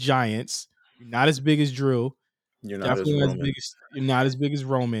show with giants. You're not as big as Drew. You're not as Definitely not as Roman. big as you're not as big as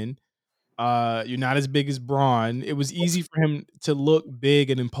Roman. You're not as big as Braun. It was easy for him to look big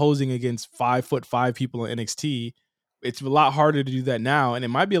and imposing against 5'5" people in NXT. It's a lot harder to do that now, and it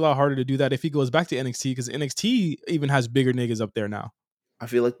might be a lot harder to do that if he goes back to NXT because NXT even has bigger niggas up there now. I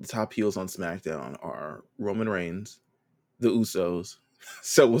feel like the top heels on SmackDown are Roman Reigns, the Usos,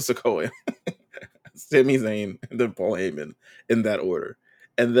 Solo Sikoa, Sami Zayn, and then Paul Heyman in that order.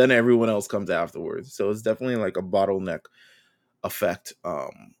 And then everyone else comes afterwards. So it's definitely like a bottleneck effect.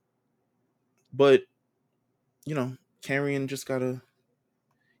 But Karrion just gotta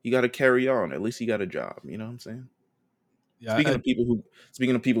carry on. At least he got a job. You know what I'm saying? Yeah, Speaking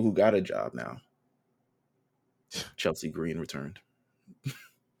of people who got a job now, Chelsea Green returned.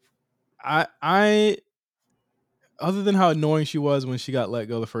 I other than how annoying she was when she got let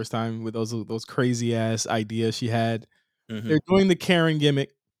go the first time with those crazy ass ideas she had, Mm-hmm. they're doing the Karen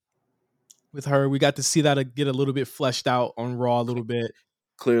gimmick with her. We got to see that get a little bit fleshed out on Raw a little bit.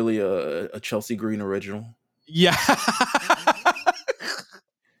 Clearly a Chelsea Green original. Yeah.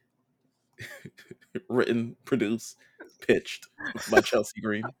 Written, produced, pitched by Chelsea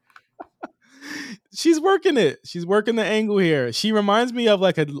Green. She's working it. She's working the angle here. She reminds me of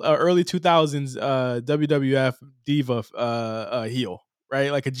like a early 2000s WWF diva heel,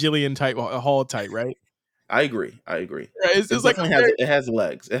 right? Like a Jillian type, a Hall type, right? I agree. Right? It's It like definitely has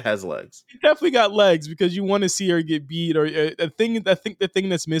legs. It has legs. she definitely got legs because you want to see her get beat. Or the thing, I think the thing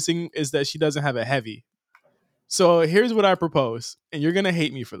that's missing is that she doesn't have a heavy. So here's what I propose, and you're gonna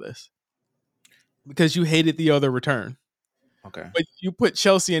hate me for this because you hated the other return. Okay. But you put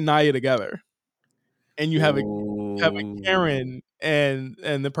Chelsea and Nia together, and you have a Ooh. Karen, and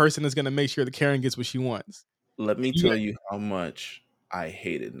the person is gonna make sure the Karen gets what she wants. Let me You tell you how much I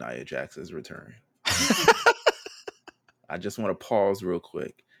hated Nia Jax's return. I just want to pause real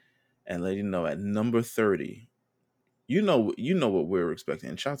quick and let you know at number 30, you know what we were expecting.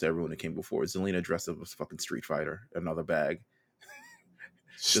 And shout out to everyone that came before. Zelina dressed up as fucking Street Fighter, another bag.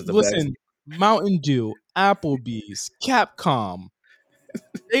 Because the bags, Listen, Mountain Dew, Applebee's, Capcom.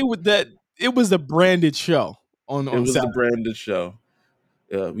 They would that it was a branded show it on was the Saturday. branded show.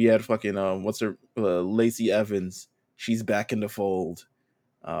 We had fucking what's her Lacey Evans. She's back in the fold.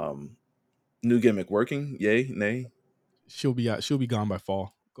 Um, New gimmick working? Yay, nay. She'll be out. She'll be gone by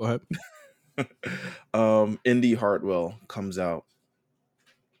fall. Go ahead. Indy Hartwell comes out.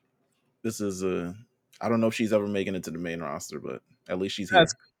 This is I don't know if she's ever making it to the main roster, but at least she's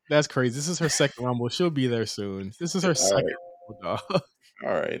That's here. that's crazy. This is her second Rumble. She'll be there soon. This is her All second right, Rumble, dog.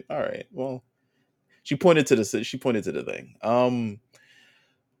 all right. Well, she pointed to the thing.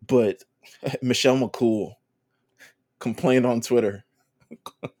 But Michelle McCool complained on Twitter,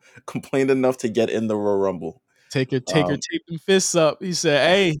 complained enough to get in the Royal Rumble. Take her Um, taping fists up. He said,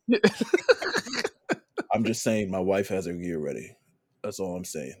 "Hey, I'm just saying, my wife has her gear ready. That's all I'm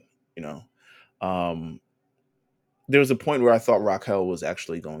saying. You know, um, there was a point where I thought Raquel was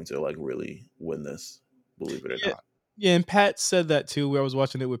actually going to like really win this, believe it or yeah, not. yeah." And Pat said that too. Where I was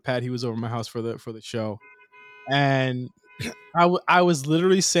watching it with Pat. He was over my house for the show, and I was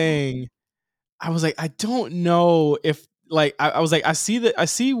literally saying, I was like, I don't know if like I was like, I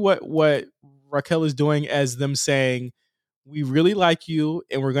see what Raquel is doing as them saying, we really like you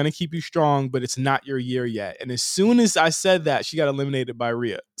and we're gonna keep you strong, but it's not your year yet. And as soon as I said that, she got eliminated by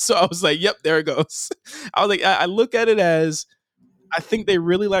Rhea. So I was like, yep, there it goes. I was like, I look at it as I think they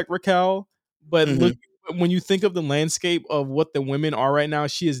really like Raquel, but look, Mm-hmm. when you think of the landscape of what the women are right now,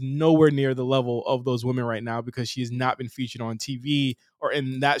 she is nowhere near the level of those women right now because she has not been featured on TV or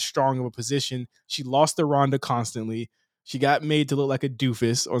in that strong of a position. She lost to Ronda constantly. She got made to look like a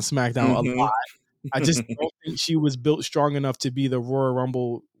doofus on SmackDown a lot. Mm-hmm. I just don't think she was built strong enough to be the Royal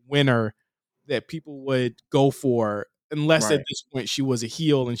Rumble winner that people would go for unless at Right. this point she was a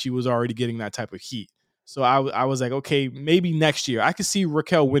heel and she was already getting that type of heat. So I was like, okay, maybe next year. I could see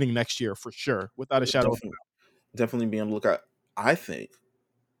Raquel winning next year for sure, without a shadow of a Definitely, definitely be on the lookout. I think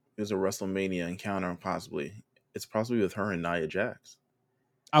there's a WrestleMania encounter, possibly. It's possibly with her and Nia Jax.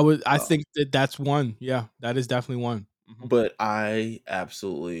 I Uh, think that that's one. Yeah, that is definitely one. Mhm. but I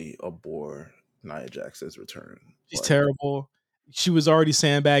absolutely abhor Nia Jax's return. She's Like terrible. She was already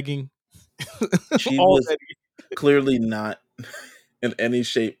sandbagging she was already. clearly not in any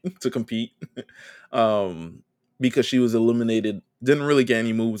shape to compete. um, because she was eliminated, didn't really get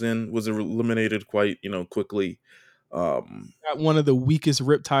any moves in, was eliminated quite, quickly. Um, Got one of the weakest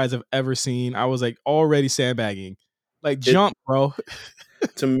riptides I've ever seen. I was like already sandbagging. Like it jump, bro.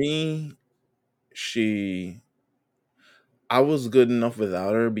 to me, she I was good enough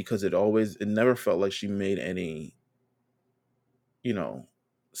without her because it never felt like she made any, you know,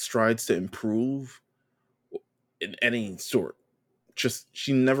 strides to improve in any sort. Just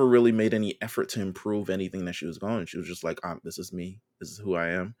she never really made any effort to improve anything that she was going. She was just like, "This is me. This is who I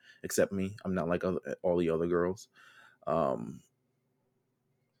am. Accept me. I'm not like all the other girls." Um,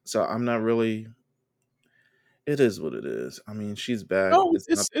 so I'm not really. It is what it is. I mean, she's back. No, It's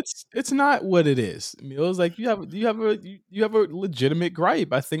not. it's not what it is. I mean, it was like you have a legitimate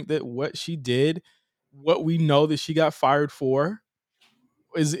gripe. I think that what she did, what we know that she got fired for,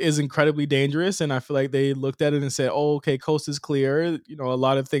 is incredibly dangerous. And I feel like they looked at it and said, "Oh, okay, coast is clear. You know, a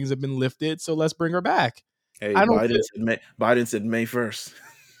lot of things have been lifted, so let's bring her back." Hey, I don't feel, Biden said May 1st.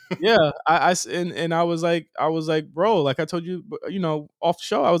 yeah. And I was like, bro, like I told you, you know, off the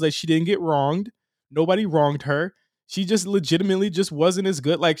show, I was like, she didn't get wronged. Nobody wronged her. She just legitimately just wasn't as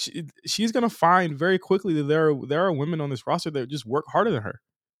good. Like she's gonna find very quickly that there are women on this roster that just work harder than her.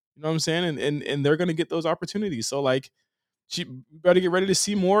 You know what I'm saying? And they're gonna get those opportunities. So like she better get ready to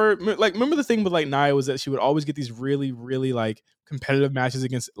see more. Like remember the thing with like Nia was that she would always get these really really like competitive matches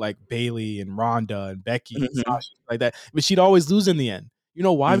against like Bailey and Ronda and Becky and Hmm. Sasha like that, but she'd always lose in the end. You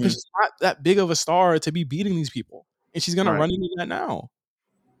know why? Because Hmm. she's not that big of a star to be beating these people, and she's gonna Right. run into that now.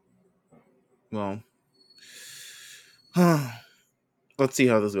 Well, let's see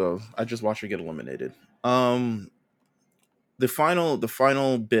how this goes. I just watched her get eliminated. Um, the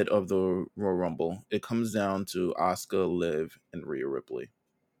final bit of the Royal Rumble, it comes down to Asuka, Liv, and Rhea Ripley.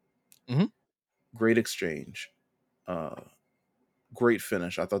 Mhm. Great exchange. Uh, great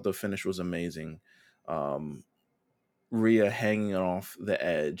finish. I thought the finish was amazing. Um, Rhea hanging off the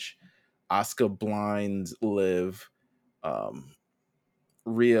edge. Asuka blinds Liv. Um,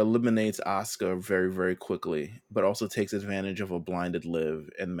 Rhea eliminates Asuka very, very quickly, but also takes advantage of a blinded Liv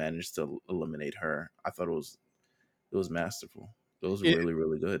and managed to eliminate her. I thought it was masterful. It was It, really,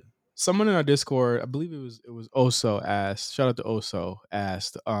 really good. someone in our Discord, I believe it was Oso asked. Shout out to Oso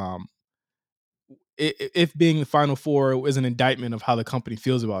asked. If being the Final Four is an indictment of how the company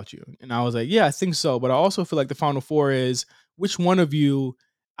feels about you. And I was like, yeah, I think so. But I also feel like the Final Four is which one of you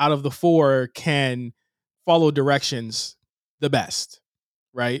out of the four can follow directions the best,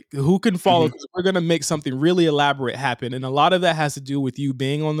 right? Who can follow? Mhm. Because we're gonna make something really elaborate happen, and a lot of that has to do with you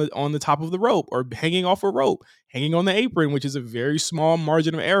being on the top of the rope or hanging off a rope, hanging on the apron, which is a very small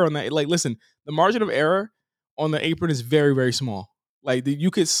margin of error on that. Like, listen, the margin of error on the apron is very, very small. Like you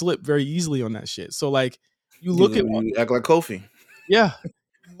could slip very easily on that shit. So like you look at You act like Kofi. yeah,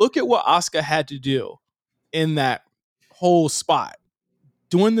 look at what Asuka had to do in that whole spot,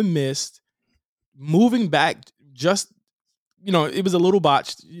 doing the mist, moving back. Just it was a little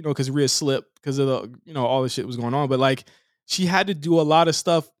botched, because Rhea slipped because of the all the shit was going on. But like she had to do a lot of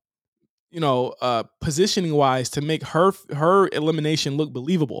stuff, positioning wise to make her elimination look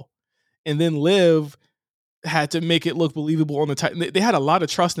believable, and then Liv had to make it look believable on the time. They had a lot of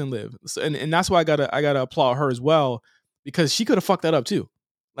trust in Liv, so, and that's why I gotta applaud her as well, because she could have fucked that up too.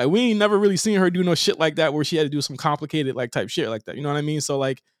 Like we ain't never really seen her do no shit like that where she had to do some complicated like type shit like that. You know what I mean? So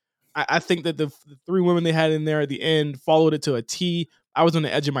like I think that the three women they had in there at the end followed it to a T. I was on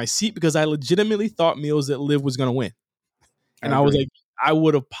the edge of my seat because I legitimately thought Meelz that Liv was gonna win, I and I was agree. like, I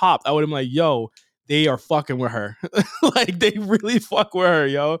would have popped. I would have been like, yo, they are fucking with her. Like they really fuck with her,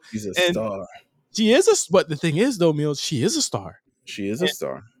 yo. She's a And star. she is but the thing is though, Meelz, she is a star. She is a And,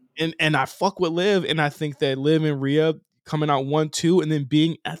 star. and I fuck with Liv, and I think that Liv and Rhea coming out 1-2 and then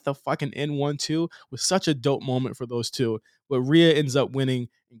being at the fucking end 1-2 was such a dope moment for those two. But Rhea ends up winning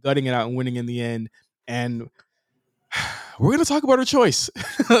and gutting it out and winning in the end. And we're gonna talk about her choice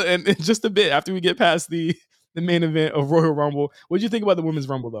and in just a bit after we get past the main event of Royal Rumble. What do you think about the Women's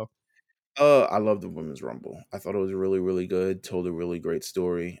Rumble though? I love the Women's Rumble. I thought it was really, really good. Told a really great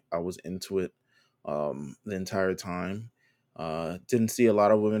story. I was into it the entire time. Didn't see a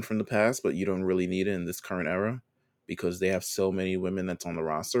lot of women from the past, but you don't really need it in this current era because they have so many women that's on the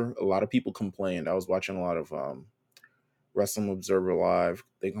roster. A lot of people complained. I was watching a lot of Wrestling Observer Live.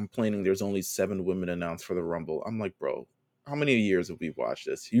 They complaining there's only 7 women announced for the Rumble. I'm like, bro, how many years have we watched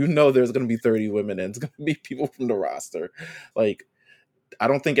this? You know there's going to be 30 women and it's going to be people from the roster. Like, I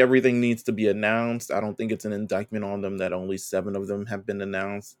don't think everything needs to be announced. I don't think it's an indictment on them that only 7 of them have been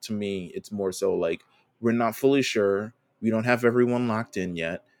announced. To me, it's more so like we're not fully sure. We don't have everyone locked in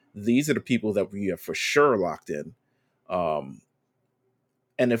yet. These are the people that we are for sure locked in. Um,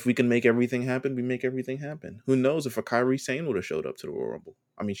 and if we can make everything happen, we make everything happen. Who knows if a Kyrie Sane would have showed up to the Royal Rumble?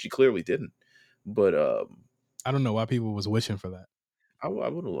 I mean, she clearly didn't. But I don't know why people was wishing for that. I would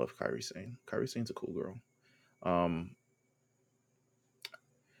have loved Kyrie Sane. Kyrie Sane's a cool girl. Um,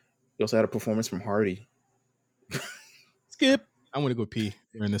 we also had a performance from Hardy. Skip. I want to go pee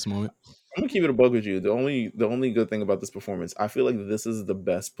during this moment. I'm gonna keep it a bug with you. The only good thing about this performance, I feel like this is the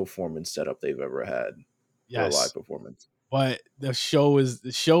best performance setup they've ever had for a live Yes. performance. But the show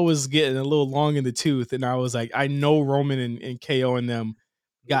was getting a little long in the tooth, and I was like, I know Roman and KO and them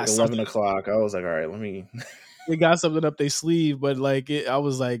Like got 11 o'clock, I was like, all right, let me. they got something up their sleeve, but like I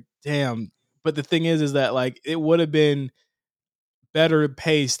was like, damn. But the thing is that like it would have been better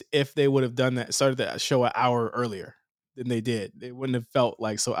paced if they would have done that, started that show an hour earlier than they did. It wouldn't have felt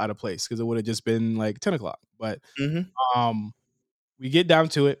like so out of place because it would have just been like 10 o'clock. But hmm um, we get down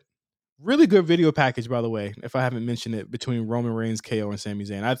to it. Really good video package, by the way. If I haven't mentioned it, between Roman Reigns, KO, and Sami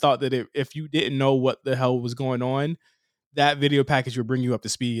Zayn, I thought that if you didn't know what the hell was going on, that video package would bring you up to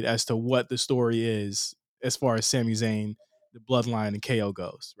speed as to what the story is as far as Sami Zayn, the Bloodline, and KO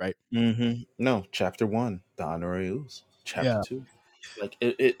goes. Right? No, chapter 1, the honorary ooze. Chapter Yeah. 2, like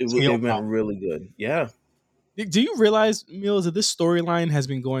it KO. went really good. Yeah, Do you realize, Mills, that this storyline has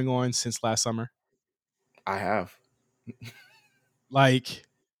been going on since last summer? I have. Like,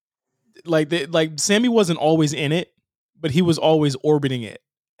 like Sammy wasn't always in it, but he was always orbiting it.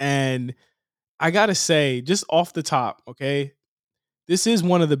 And I gotta say, just off the top, okay, this is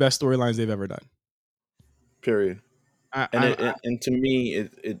one of the best storylines they've ever done. Period. I, And I, and to me,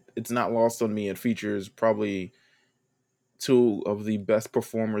 it's not lost on me. It features probably 2 of the best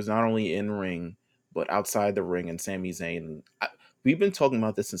performers, not only in ring but outside the ring, and Sami Zayn. We've been talking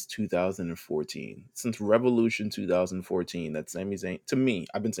about this since 2014, since Revolution 2014. That Sami Zayn, to me,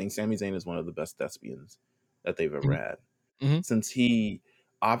 I've been saying Sami Zayn is one of the best thespians that they've ever had. mm-hmm, Since he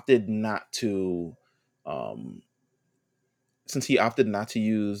opted not to, um, since he opted not to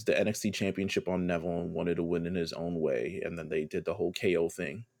use the NXT Championship on Neville and wanted to win in his own way, and then they did the whole KO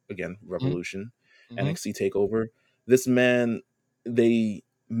thing again, Revolution, mm-hmm, NXT Takeover. This man, they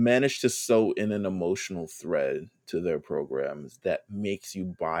managed to sew in an emotional thread to their programs that makes you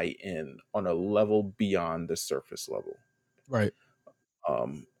buy in on a level beyond the surface level. Right.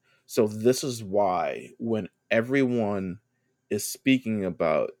 Um, so this is why when everyone is speaking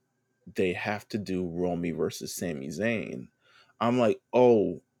about they have to do Romy versus Sami Zayn, I'm like,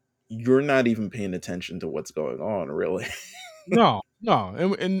 oh, you're not even paying attention to what's going on, really. No, no,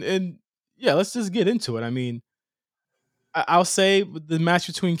 and yeah, let's just get into it. I mean, I'll say the match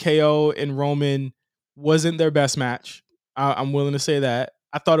between KO and Roman wasn't their best match. I'm willing to say that.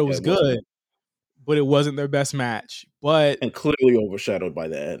 I thought it Yeah, was it wasn't. good, but it wasn't their best match. But And clearly overshadowed by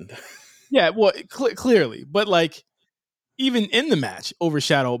the end. yeah, well, clearly, but like even in the match,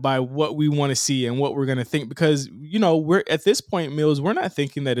 overshadowed by what we want to see and what we're gonna think. Because we're at this point, Mills, we're not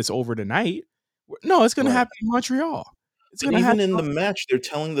thinking that it's over tonight. No, it's gonna Right. happen in Montreal. It's But gonna even happen. in the match, they're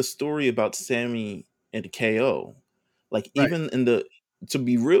telling the story about Sammy and KO. Like Right. even in the to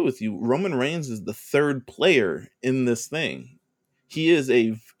be real with you, Roman Reigns is the third player in this thing. He is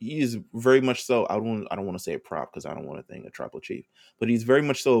very much so. I don't want to say a prop because I don't want to think a tribal chief, but he's very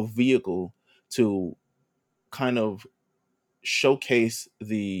much so a vehicle to kind of showcase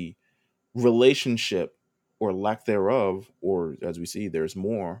the relationship or lack thereof, or as we see, there's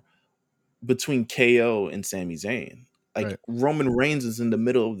more between KO and Sami Zayn. Like Right. Roman Reigns is in the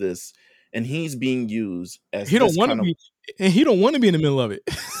middle of this, and he's being used as He don't this want to kind of be, and he don't want to be in the middle of it.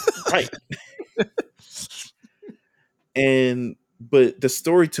 right. And but the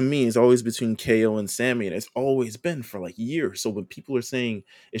story to me is always between KO and Sammy, and it's always been for like years. So when people are saying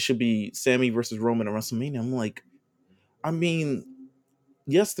it should be Sammy versus Roman at WrestleMania, I'm like, I mean,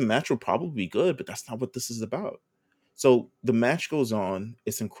 yes, the match will probably be good, but that's not what this is about. So the match goes on,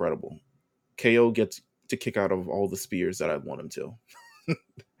 it's incredible. KO gets to kick out of all the spears that I want him to.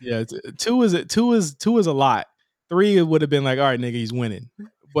 Yeah, two is a lot. Three it would have been like, all right, nigga, he's winning.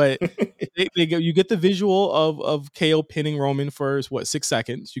 But you get the visual of KO pinning Roman for what 6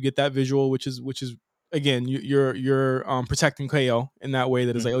 seconds. You get that visual, which is again you're protecting KO in that way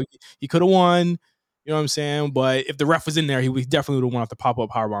that it's like, Mhm, oh, he could have won. You know what I'm saying? But if the ref was in there, he definitely would have won off the pop up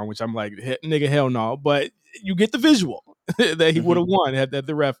powerbomb, which I'm like, nigga, hell no. But you get the visual that he would mhm. have won had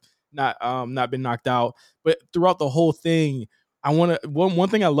the ref not been knocked out. But throughout the whole thing, I want to one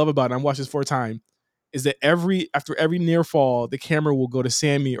thing I love about it. I watched this 4 times. Is that after every near fall, the camera will go to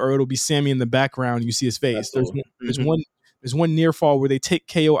Sammy, or it'll be Sammy in the background. You see his face. Absolutely. There's Mhm. one there's one near fall where they take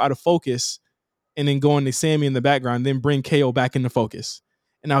KO out of focus and then go into Sammy in the background, then bring KO back into focus.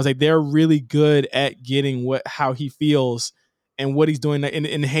 And I was like, they're really good at getting how he feels and what he's doing. And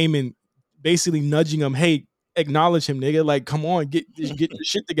Heyman basically nudging him, hey, acknowledge him, nigga. Like, come on, get your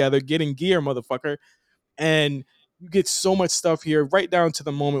shit together, get in gear, motherfucker. And you get so much stuff here, right down to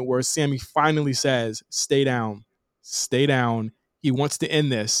the moment where Sammy finally says, stay down, stay down. He wants to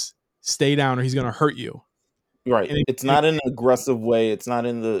end this. Stay down or he's going to hurt you. Right. And it, It's and not in an aggressive way. It's not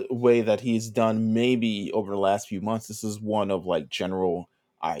in the way that he's done maybe over the last few months. This is one of like general,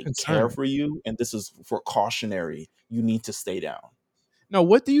 I care concern. for you, and this is for cautionary. You need to stay down. Now,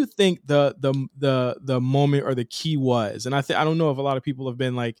 what do you think the moment or the key was? And I don't know if a lot of people have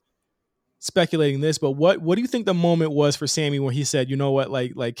been like speculating this, but what do you think the moment was for Sammy when he said, you know what,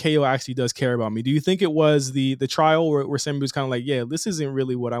 like KO actually does care about me? Do you think it was the trial where Sammy was kind of like, yeah, this isn't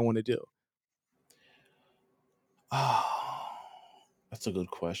really what I want to do? Oh, that's a good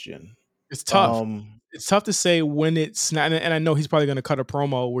question. It's tough. Um, It's tough to say when it's not, and I know he's probably going to cut a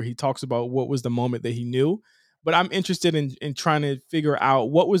promo where he talks about what was the moment that he knew. But I'm interested in trying to figure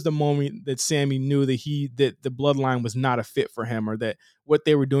out what was the moment that Sammy knew that the bloodline was not a fit for him, or that what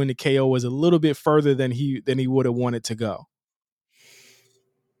they were doing to KO was a little bit further than he would have wanted to go.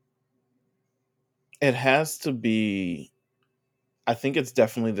 it has to be. I think it's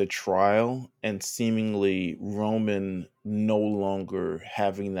definitely the trial and seemingly Roman no longer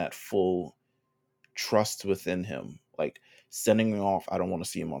having that full trust within him. Like sending him off. I don't want to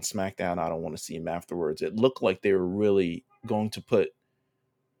see him on SmackDown. I don't want to see him afterwards. It looked like they were really going to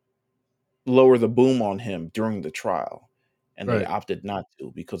lower the boom on him during the trial. And they Right. opted not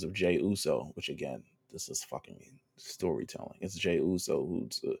to because of Jey Uso, which again, this is fucking storytelling. It's Jey Uso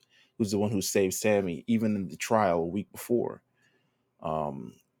who's the one who saved Sammy even in the trial a week before.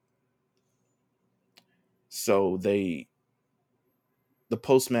 Um, so the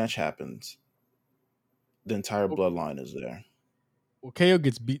post match happens. The entire bloodline is there. Well, KO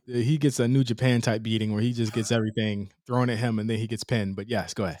gets beat. He gets a New Japan type beating where he just gets everything thrown at him, and then he gets pinned. But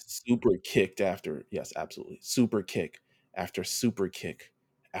yes, go ahead. Super kicked after, yes, absolutely. Super kick after super kick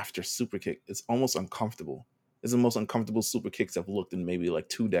after super kick. It's almost uncomfortable. It's the most uncomfortable super kicks I've looked in maybe like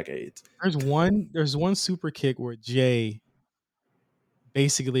 2 decades. There's one super kick where Jay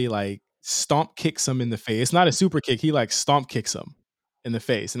basically like stomp kicks him in the face. It's not a super kick. He like stomp kicks him in the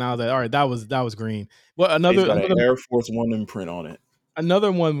face. And I was like, all right, that was green. Well, He's got an Air Force One imprint on it.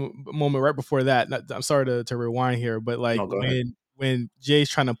 another one moment right before that. I'm sorry to rewind here, but like No, go ahead. when Jay's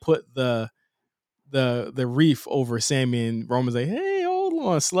trying to put the reef over Sammy and Roman's like, hey, hold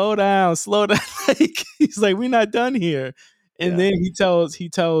on, slow down. Like he's like, we're not done here. And Yeah. then he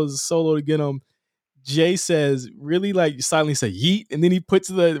tells Solo to get him. Jay says, really like silently say yeet, and then he puts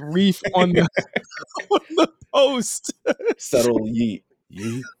the reef on the on the post. Settle yeet.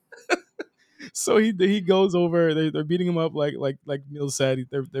 Yeet. So he goes over. They're beating him up like Meelz said.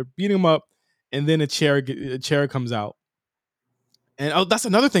 They're beating him up, and then a chair comes out. And oh, that's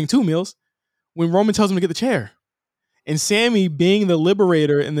another thing too, Meelz. When Roman tells him to get the chair, and Sammy, being the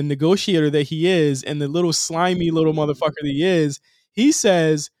liberator and the negotiator that he is, and the little slimy little motherfucker that he is, he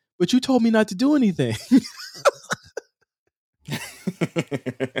says, "But you told me not to do anything."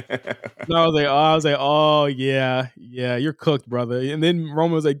 And I was like, oh yeah, you're cooked, brother. And then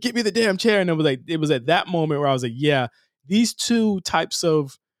Roman was like, "Give me the damn chair," and it was at that moment where I was like, yeah, these two types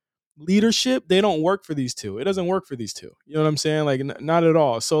of leadership, they don't work for these two. It doesn't work for these two. You know what I'm saying? Like, not at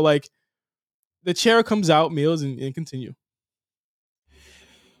all. So like, the chair comes out, Meelz, and continue.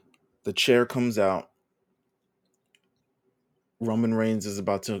 The chair comes out. Roman Reigns is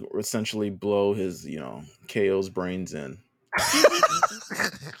about to essentially blow his, KO's brains in.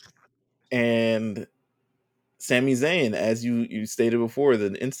 And Sami Zayn, as you stated before,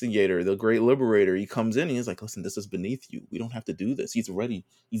 the instigator, the great liberator, he comes in and he's like, listen, this is beneath you. We don't have to do this. He's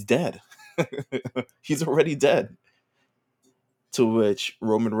dead. He's already dead. To which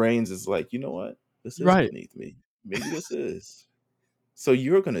Roman Reigns is like, you know what? This is Right. beneath me. Maybe this is. So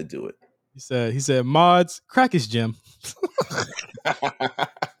you're going to do it. He said, mods, crack his gym.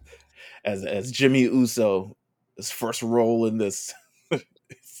 as Jimmy Uso, his first role in this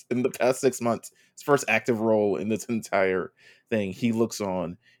in the past 6 months, his first active role in this entire thing, he looks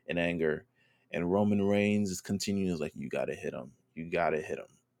on in anger, and Roman Reigns is continuing like, you gotta hit him,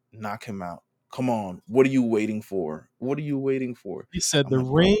 knock him out. Come on, what are you waiting for? He said, I'm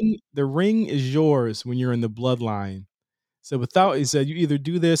like, the ring is yours when you're in the bloodline. So he said, you either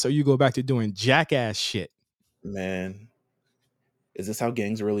do this or you go back to doing jackass shit. man, is this how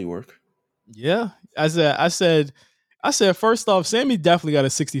gangs really work? Yeah. I said, first off, Sammy definitely got a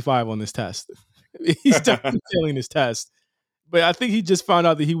 65 on this test. He's definitely failing this test. But I think he just found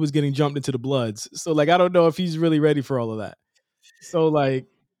out that he was getting jumped into the Bloods. So like, I don't know if he's really ready for all of that. So like,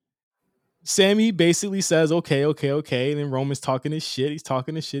 Sammy basically says, okay. And then Roman's talking his shit. He's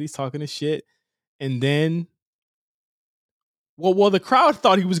talking his shit. And then, well, the crowd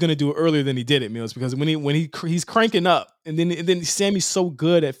thought he was going to do it earlier than he did it, Meelz, because he's cranking up, and then Sammy's so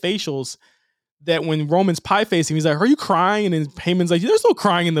good at facials that when Roman's pie facing, he's like, "Are you crying?" And then Heyman's like, "There's no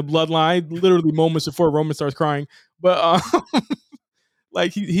crying in the bloodline." Literally moments before Roman starts crying, but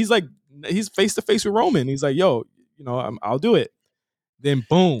like he's face to face with Roman. He's like, "Yo, I'll do it." Then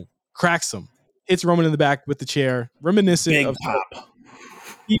boom, cracks him, hits Roman in the back with the chair, reminiscent Big of pop.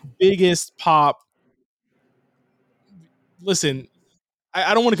 the biggest pop. Listen,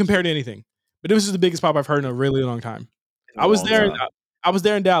 I don't want to compare to anything, but this is the biggest pop I've heard in a really long time. In a long time. I was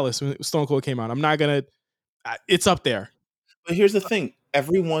there in Dallas when Stone Cold came out. I'm not gonna. It's up there. But here's the thing: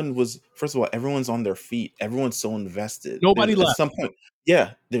 first of all, everyone's on their feet. Everyone's so invested. Nobody left. At some point,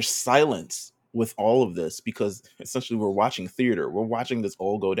 yeah, there's silence with all of this because essentially we're watching theater. We're watching this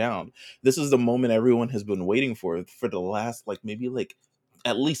all go down. This is the moment everyone has been waiting for the last maybe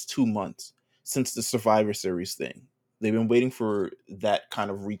at least 2 months since the Survivor Series thing. They've been waiting for that kind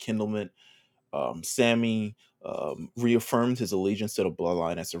of rekindlement. Sammy reaffirmed his allegiance to the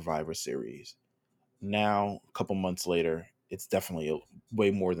Bloodline at Survivor Series. Now, a couple months later, it's definitely way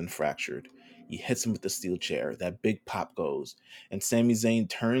more than fractured. He hits him with the steel chair. That big pop goes. And Sami Zayn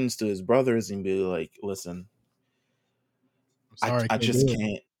turns to his brothers and be like, listen, I'm sorry, I just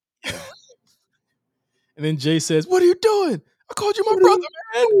can't. Yeah. And then Jay says, "What are you doing? I called you my brother,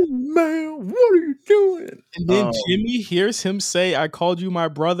 man. What are you doing?" And then Jimmy hears him say, "I called you my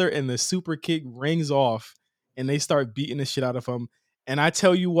brother," and the super kick rings off, and they start beating the shit out of him. And I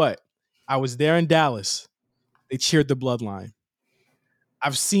tell you what, I was there in Dallas. They cheered the Bloodline.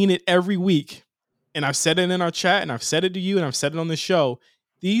 I've seen it every week, and I've said it in our chat, and I've said it to you, and I've said it on the show.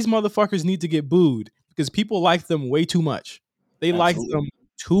 These motherfuckers need to get booed because people like them way too much. They like them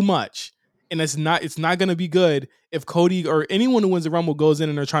too much. And it's not gonna be good if Cody or anyone who wins the Rumble goes in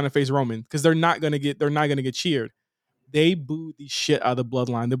and they're trying to face Roman because they're not gonna get cheered. They booed the shit out of the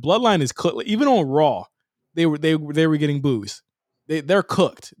Bloodline. The Bloodline is cooked. Even on Raw, they were getting boos. They're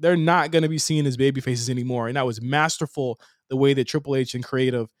cooked. They're not gonna be seen as baby faces anymore. And that was masterful the way that Triple H and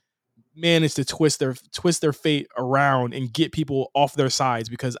creative managed to twist their fate around and get people off their sides,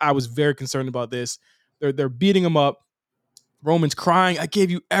 because I was very concerned about this. They're beating him up. Roman's crying, I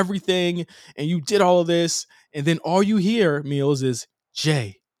gave you everything and you did all of this. And then all you hear, Meelz, is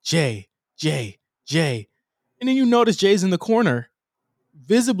Jey, Jey, Jey, Jey. And then you notice Jay's in the corner,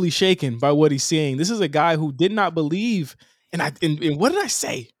 visibly shaken by what he's seeing. This is a guy who did not believe. And what did I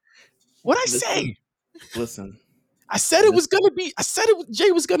say? What did I say? Listen. I said it was gonna be. I said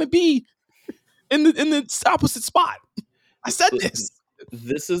Jey was gonna be in the opposite spot. I said this.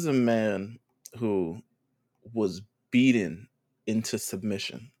 This is a man who was beaten into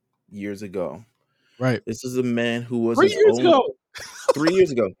submission years ago. Right. This is a man who was 3 years ago. 3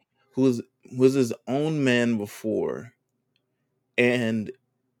 years ago, who was his own man before, and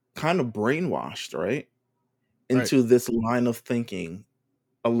kind of brainwashed, right, into this line of thinking,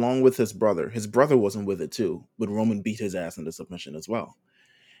 along with his brother. His brother wasn't with it too, but Roman beat his ass into submission as well.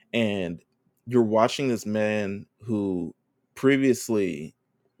 And you're watching this man who previously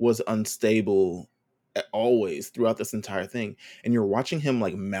was unstable always throughout this entire thing, and you're watching him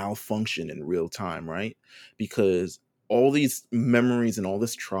like malfunction in real time, right? Because all these memories and all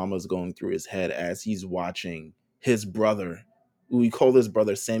this trauma is going through his head as he's watching his brother, who we call his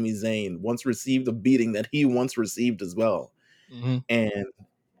brother Sami Zayn, once received a beating that he once received as well. Mm-hmm. And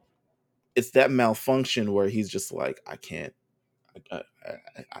it's that malfunction where he's just like, I can't.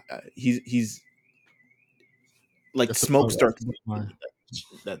 He's like That's smoke starts.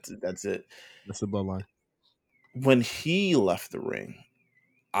 That's it. That's the bloodline. When he left the ring,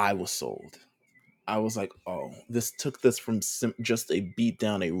 I was sold. I was like, oh, this took this from just a beat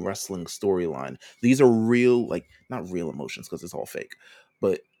down, a wrestling storyline. These are real, like not real emotions because it's all fake,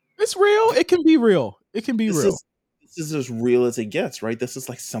 but it's real. It can be real. It can be real. This is as real as it gets, right? This is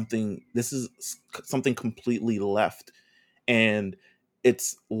like something. This is something completely left, and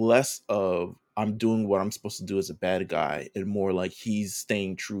it's less of I'm doing what I'm supposed to do as a bad guy, and more like he's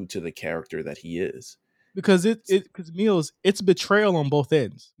staying true to the character that he is. Because because Meelz, it's betrayal on both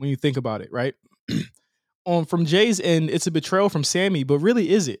ends when you think about it, right? From Jay's end, it's a betrayal from Sami, but really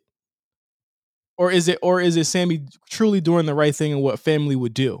is it? Or is it Sami truly doing the right thing and what family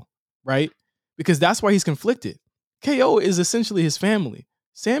would do, right? Because that's why he's conflicted. KO is essentially his family.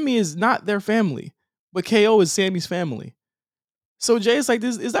 Sami is not their family, but KO is Sami's family. So Jay is like,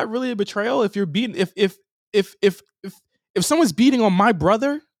 this is that really a betrayal? If you're beating, if someone's beating on my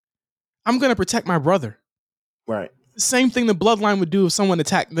brother, I'm gonna protect my brother. Right. The same thing the bloodline would do if someone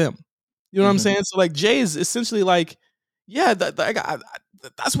attacked them. You know what I'm saying? So like Jay is essentially like, yeah,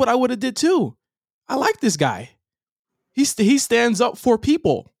 that's what I would have did too. I like this guy. He stands up for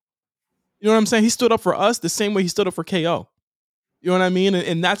people. You know what I'm saying? He stood up for us the same way he stood up for KO. You know what I mean?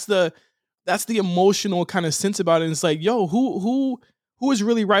 And that's the emotional kind of sense about it. And it's like, yo, who is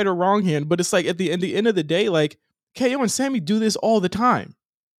really right or wrong here? But it's like at the end of the day, like KO and Sami do this all the time.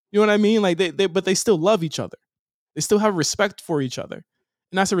 You know what I mean? Like but they still love each other. They still have respect for each other.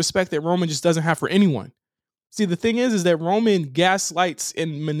 And that's a respect that Roman just doesn't have for anyone. See, the thing is that Roman gaslights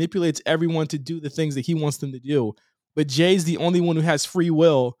and manipulates everyone to do the things that he wants them to do. But Jay's the only one who has free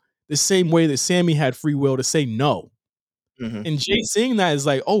will, the same way that Sami had free will to say no. And Jay seeing that is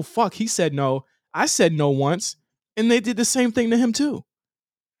like, oh, fuck, he said no. I said no once. And they did the same thing to him too.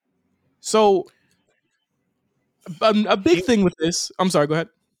 So a big thing with this, I'm sorry, go ahead.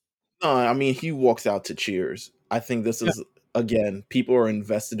 No, I mean, he walks out to cheers. I think this is, again, people are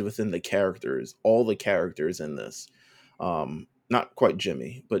invested within the characters, all the characters in this. Not quite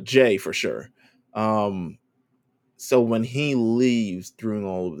Jimmy, but Jay for sure. So when he leaves during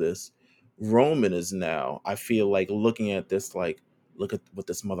all of this, Roman is now, I feel like, looking at this like, look at what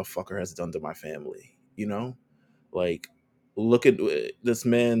this motherfucker has done to my family, you know? Like, look at this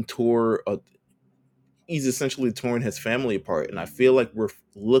man he's essentially torn his family apart. And I feel like we're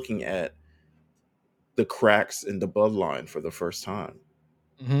looking at the cracks in the bloodline for the first time.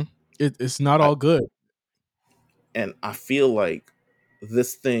 Mm-hmm. It's not all good. And I feel like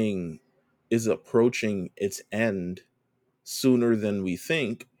this thing is approaching its end sooner than we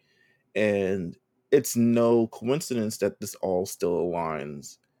think. And it's no coincidence that this all still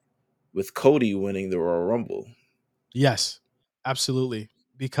aligns with Cody winning the Royal Rumble. Yes, absolutely.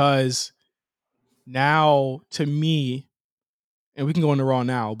 Because now, to me, and we can go into Raw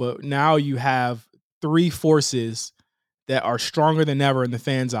now, but now you have three forces that are stronger than ever in the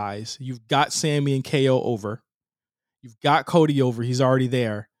fans' eyes. You've got Sami and KO over. You've got Cody over. He's already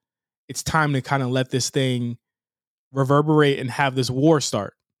there. It's time to kind of let this thing reverberate and have this war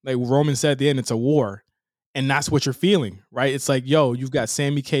start. Like Roman said at the end, it's a war. And that's what you're feeling, right? It's like, yo, you've got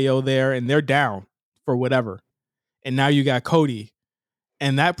Sami, KO there, and they're down for whatever. And now you got Cody.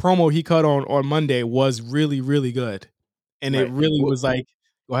 And that promo he cut on Monday was really, really good. And it Right. really was like,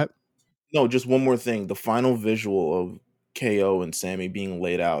 go ahead. No, just one more thing. The final visual of KO and Sami being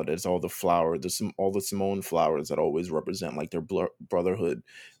laid out as all the flowers, all the Samoan flowers that always represent like their brotherhood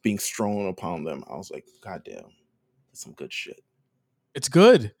being strewn upon them. I was like, God damn, that's some good shit. It's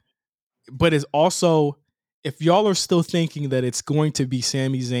good. But it's also, if y'all are still thinking that it's going to be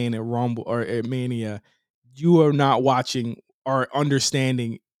Sami Zayn at Rumble or at Mania, you are not watching or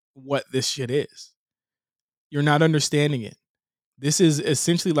understanding what this shit is. You're not understanding it. This is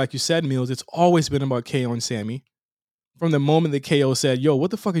essentially, like you said, Meelz, it's always been about KO and Sami. From the moment that KO said, yo,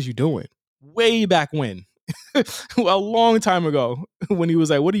 what the fuck is you doing? Way back when. A long time ago, when he was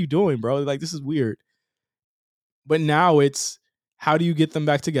like, what are you doing, bro? Like, this is weird. But now it's, how do you get them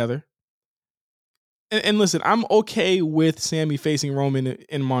back together? And listen, I'm okay with Sami facing Roman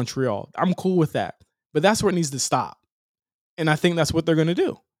in Montreal. I'm cool with that. But that's where it needs to stop. And I think that's what they're gonna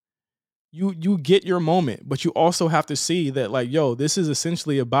do. You get your moment, but you also have to see that, like, yo, this is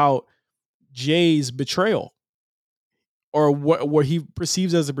essentially about Jay's betrayal. Or what he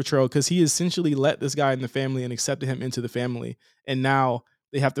perceives as a betrayal, because he essentially let this guy in the family and accepted him into the family. And now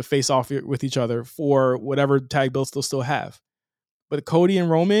they have to face off with each other for whatever tag belts they'll still have. But Cody and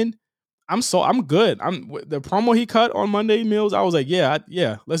Roman, I'm good. The promo he cut on Monday, Meelz, I was like,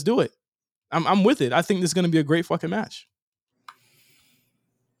 yeah, let's do it. I'm with it. I think this is gonna be a great fucking match.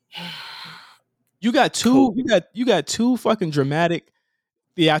 You got you got two fucking dramatic,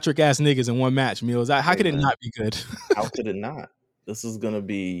 theatric ass niggas in one match, Meelz. How Hey could it man, not be good? how could it not? This is gonna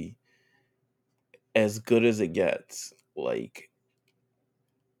be as good as it gets. Like,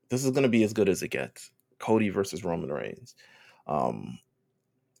 this is gonna be as good as it gets. Cody versus Roman Reigns. Um,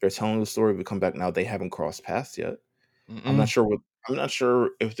 they're telling the story. We come back now. They haven't crossed paths yet. I'm not Mm-mm. sure what. I'm not sure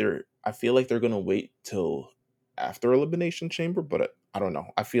if they're. I feel like they're gonna wait till after Elimination Chamber, but I don't know.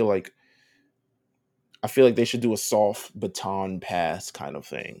 I feel like they should do a soft baton pass kind of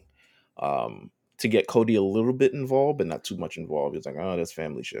thing, to get Cody a little bit involved, but not too much involved. He's like, oh, that's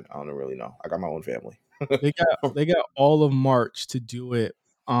family shit. I don't really know. I got my own family. They got all of March to do it.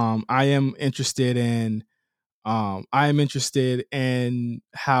 I am interested in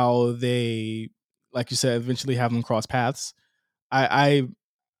how they, like you said, eventually have them cross paths. I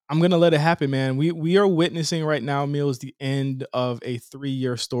I'm gonna let it happen, man. We are witnessing right now, Meelz, the end of a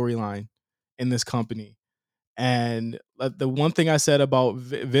 3-year storyline in this company. And the one thing I said about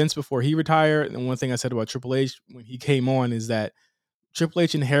Vince before he retired, and one thing I said about Triple H when he came on, is that Triple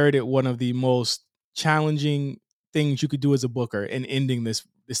H inherited one of the most challenging things you could do as a booker in ending this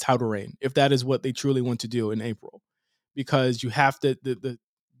title reign, if that is what they truly want to do in April. Because you have to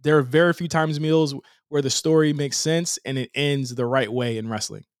there are very few times, Meelz, where the story makes sense and it ends the right way in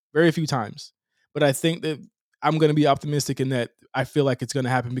wrestling. Very few times. But I think that I'm going to be optimistic in that I feel like it's going to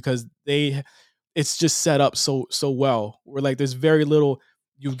happen, because it's just set up so well. Where, like, there's very little.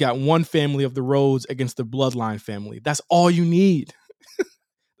 You've got one family of the Rhodes against the Bloodline family. That's all you need.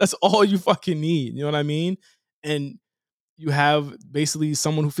 That's all you fucking need. You know what I mean? And you have basically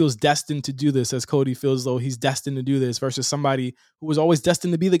someone who feels destined to do this, as Cody feels though he's destined to do this, versus somebody who was always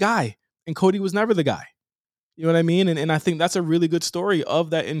destined to be the guy. And Cody was never the guy. You know what I mean? And I think that's a really good story of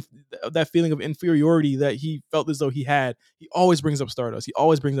that feeling of inferiority that he felt as though he had. He always brings up Stardust. He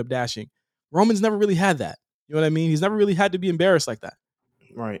always brings up dashing. Roman's never really had that. You know what I mean? He's never really had to be embarrassed like that.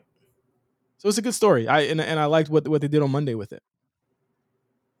 Right. So it's a good story. I liked what they did on Monday with it.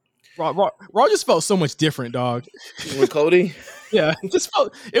 Raw just felt so much different, dog. With Cody, Yeah,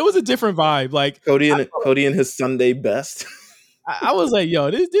 it was a different vibe. Like, Cody and his Sunday best. I was like, yo,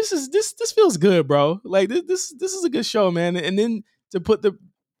 this feels good, bro. Like, this is a good show, man. And then to put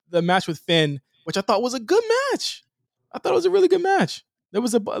the match with Finn, which I thought was a good match. I thought it was a really good match. There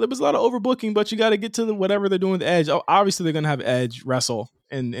was a lot of overbooking, but you got to get to whatever they're doing with Edge. Obviously, they're gonna have Edge wrestle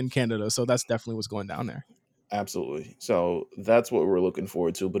in Canada, so that's definitely what's going down there. Absolutely. So that's what we're looking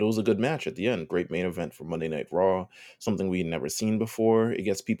forward to. But it was a good match at the end. Great main event for Monday Night Raw. Something we'd never seen before. It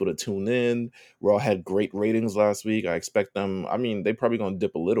gets people to tune in. Raw had great ratings last week. I expect them. I mean, they probably gonna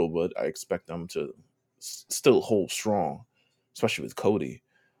dip a little, but I expect them to still hold strong, especially with Cody.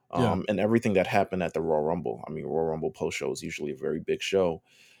 Yeah, And everything that happened at the Raw Rumble. I mean, Raw Rumble post show is usually a very big show.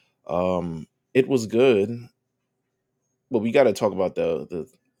 It was good, but we got to talk about the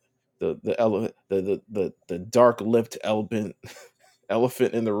dark lipped elephant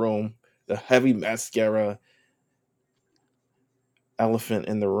in the room, the heavy mascara elephant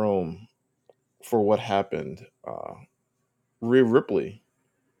in the room for what happened. Rhea Ripley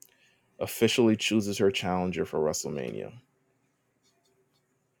officially chooses her challenger for WrestleMania.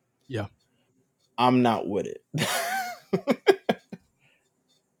 yeah. I'm not with it.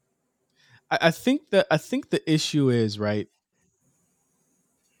 I think the issue is right.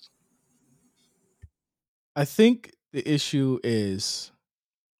 I think the issue is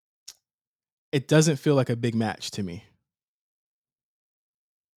it doesn't feel like a big match to me.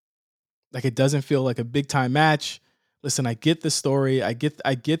 Like it doesn't feel like a big time match. Listen, I get the story. I get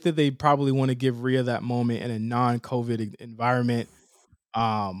that they probably want to give Rhea that moment in a non-COVID environment.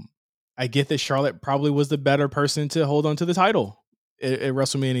 Um, I get that Charlotte probably was the better person to hold on to the title at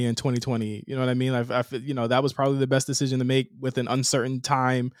WrestleMania in 2020. You know what I mean? That was probably the best decision to make with an uncertain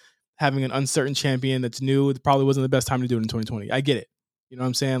time, having an uncertain champion that's new. It probably wasn't the best time to do it in 2020. I get it. You know what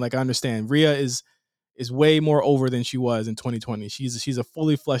I'm saying? Like I understand. Rhea is way more over than she was in 2020. She's a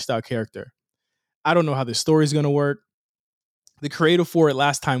fully fleshed out character. I don't know how this story is going to work. The creative for it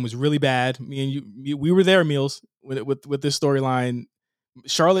last time was really bad. Me and we were there, Meelz, with this storyline.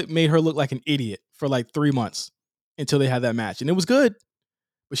 Charlotte made her look like an idiot for like 3 months until they had that match, and it was good,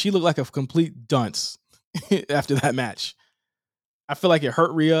 but she looked like a complete dunce after that match. I feel like it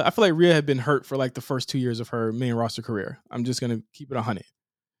hurt Rhea. I feel like Rhea had been hurt for like the first 2 years of her main roster career. I'm just gonna keep it 100.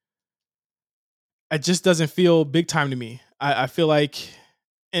 It just doesn't feel big time to me. I feel like,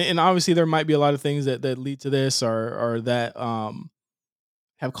 and obviously there might be a lot of things that lead to this or that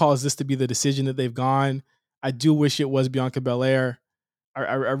have caused this to be the decision that they've gone. I do wish it was Bianca Belair.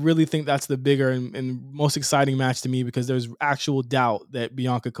 I really think that's the bigger and most exciting match to me because there's actual doubt that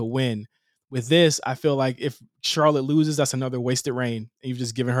Bianca could win. With this, I feel like if Charlotte loses, that's another wasted reign, and you've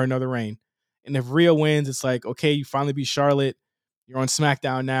just given her another reign. And if Rhea wins, it's like, okay, you finally beat Charlotte. You're on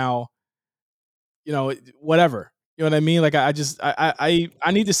SmackDown now. Whatever. You know what I mean? Like I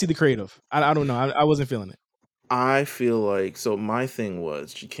need to see the creative. I don't know. I wasn't feeling it. I feel like so my thing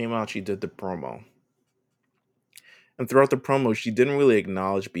was she came out, she did the promo. And throughout the promo, she didn't really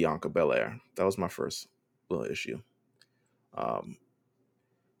acknowledge Bianca Belair. That was my first little issue. Um,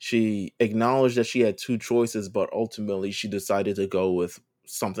 she acknowledged that she had two choices, but ultimately she decided to go with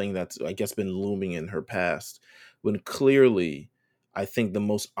something that's, I guess, been looming in her past. When clearly, I think the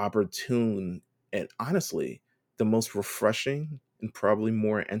most opportune and honestly, the most refreshing and probably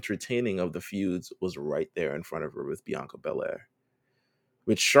more entertaining of the feuds was right there in front of her with Bianca Belair.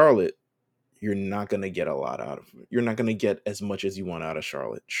 With Charlotte, you're not going to get a lot out of it. You're not going to get as much as you want out of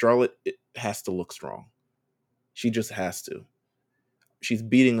Charlotte. Charlotte has to look strong. She just has to. She's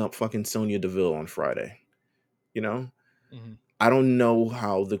beating up fucking Sonya Deville on Friday. You know? Mm-hmm. I don't know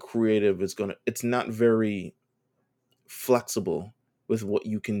how the creative is going to... It's not very flexible with what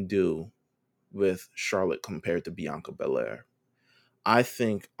you can do with Charlotte compared to Bianca Belair. I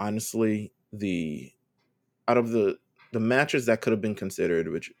think, honestly, out of the matches that could have been considered,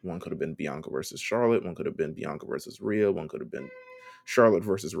 which one could have been Bianca versus Charlotte, one could have been Bianca versus Rhea, one could have been Charlotte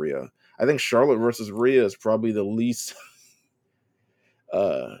versus Rhea. I think Charlotte versus Rhea is probably the least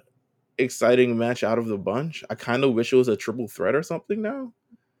uh, exciting match out of the bunch. I kind of wish it was a triple threat or something now.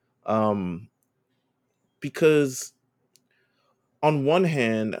 Because on one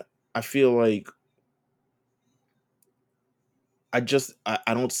hand, I feel like I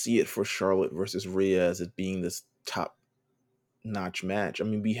don't see it for Charlotte versus Rhea as it being this top notch match. I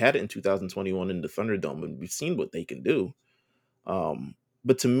mean, we had it in 2021 in the Thunderdome, and we've seen what they can do.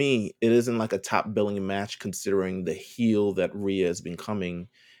 But to me, it isn't like a top billing match considering the heel that Rhea has been coming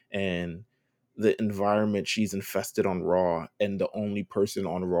and the environment she's infested on Raw, and the only person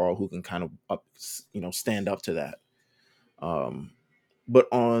on Raw who can kind of stand up to that. Um, but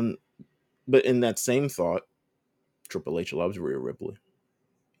in that same thought, Triple H loves Rhea Ripley.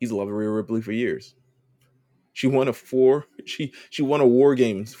 He's loved Rhea Ripley for years. She won she won a War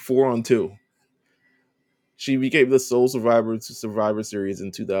Games 4-on-2. She became the sole survivor to Survivor Series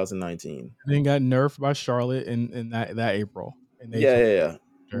in 2019. And then got nerfed by Charlotte in that April. And they told Yeah.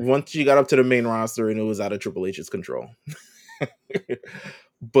 her. Once she got up to the main roster and it was out of Triple H's control.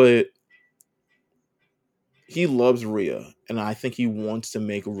 But he loves Rhea, and I think he wants to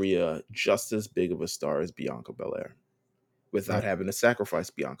make Rhea just as big of a star as Bianca Belair without Right. having to sacrifice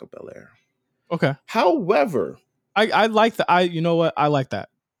Bianca Belair. Okay. However, I like that. You know what? I like that.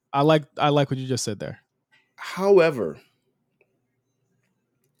 I like what you just said there. however,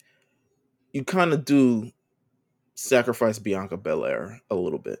 you kind of do sacrifice Bianca Belair a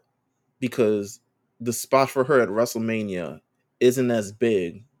little bit because the spot for her at WrestleMania isn't as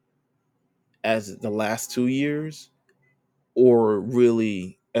big as the last 2 years, or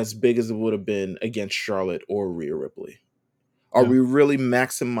really as big as it would have been against Charlotte or Rhea Ripley. Are Yeah. we really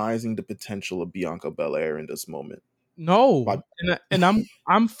maximizing the potential of Bianca Belair in this moment? No. And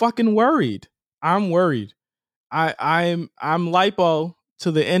I'm fucking worried. I'm worried. I'm lipo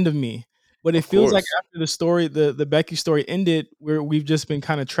to the end of me. But it Of feels like course. after the story, the Becky story ended, we've just been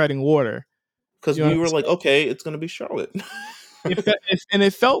kind of treading water. because You know what we I'm were like, saying? okay, it's gonna be Charlotte And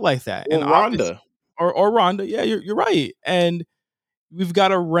it felt like that. And or obviously, Ronda. or Ronda. Yeah, you're right. And we've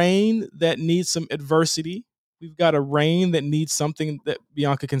got a reign that needs some adversity. We've got a reign that needs something that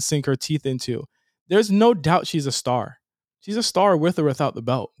Bianca can sink her teeth into. There's no doubt she's a star. She's a star with or without the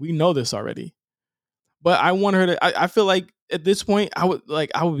belt. We know this already. But I want her to. I feel like at this point, I would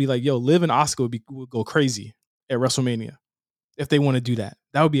be like, yo, Liv and Asuka would go crazy at WrestleMania if they want to do that.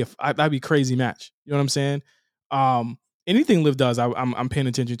 That'd be a crazy match. You know what I'm saying? Anything Liv does, I'm paying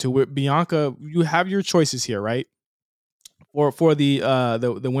attention to. With Bianca, you have your choices here, right? For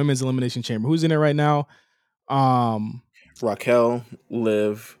the women's elimination chamber. Who's in it right now? Um, Raquel,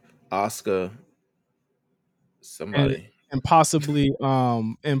 Liv, Asuka, and somebody. possibly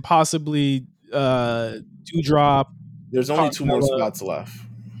Dewdrop, There's only two more Carmella, spots left.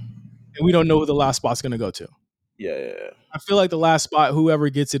 and we don't know who the last spot's gonna go to. Yeah, yeah, I feel like the last spot, whoever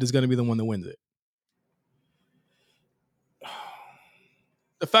gets it, is gonna be the one that wins it. yeah.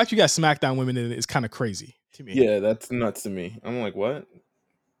 The fact you got SmackDown women in it is kind of crazy to me. Yeah, that's nuts to me. I'm like, what?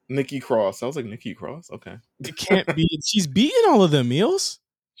 Nikki Cross. I was like, Nikki Cross? Okay. It can't be. She's beating all of them, Meelz.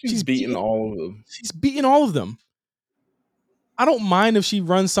 She's beating all of them. She's beating all of them. I don't mind if she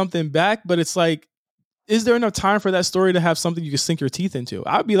runs something back, but it's like, is there enough time for that story to have something you can sink your teeth into?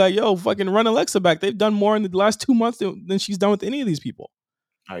 I'd be like, yo, fucking run Alexa back. They've done more in the last 2 months than she's done with any of these people.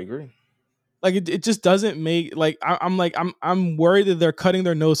 I agree. Like it just doesn't make like I'm worried that they're cutting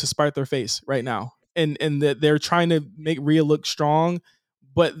their nose to spite their face right now, and that they're trying to make Rhea look strong,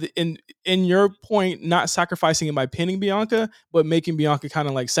 but in your point, not sacrificing it by pinning Bianca, but making Bianca kind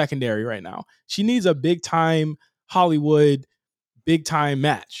of like secondary right now. She needs a big time Hollywood, big time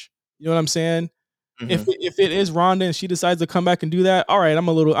match. You know what I'm saying? Mm-hmm. If it is Ronda and she decides to come back and do that, all right, I'm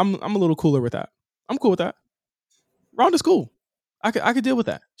a little cooler with that. I'm cool with that. Ronda's cool. I could deal with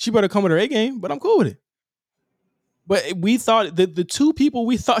that. She better come with her A game, but I'm cool with it. But we thought that the two people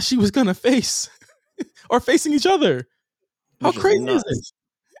we thought she was gonna face are facing each other. How Which is crazy is nuts.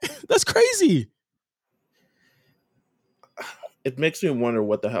 this? That's crazy. It makes me wonder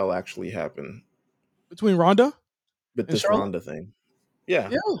what the hell actually happened Between Ronda with and this Charlotte? Ronda thing. Yeah.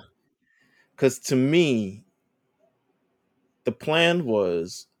 Yeah. Because to me, the plan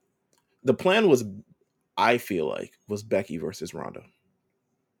was the plan was I feel like was Becky versus Ronda.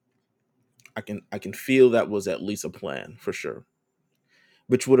 I can feel that was at least a plan for sure.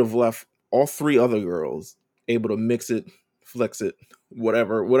 Which would have left all three other girls able to mix it, flex it,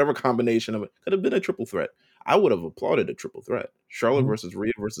 whatever combination of it. Could have been a triple threat. I would have applauded a triple threat. Charlotte Mhm. versus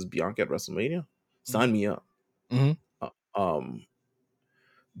Rhea versus Bianca at WrestleMania. Mhm. Sign me up. Mhm. Uh, Um,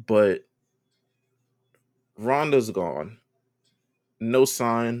 but Ronda's gone. No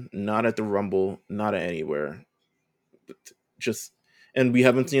sign, not at the Rumble, not at anywhere. Just and we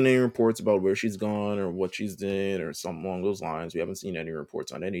haven't seen any reports about where she's gone or what she's did or something along those lines. We haven't seen any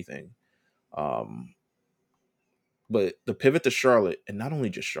reports on anything. Um, but the pivot to Charlotte, and not only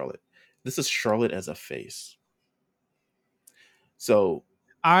just Charlotte, this is Charlotte as a face. So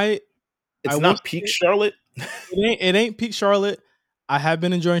I it's will not peak say Charlotte. it ain't peak Charlotte. I have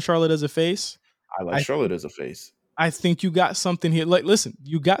been enjoying Charlotte as a face. I like I Charlotte as a face. I think you got something here. Like, listen,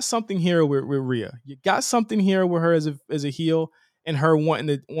 you got something here with Rhea. You got something here with her as a heel, and her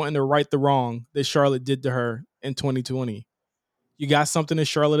wanting to right the wrong that Charlotte did to her in 2020. You got something in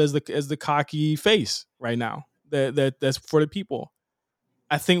Charlotte as the cocky face right now. That's for the people.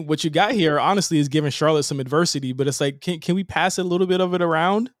 I think what you got here, honestly, is giving Charlotte some adversity. But it's like, can we pass a little bit of it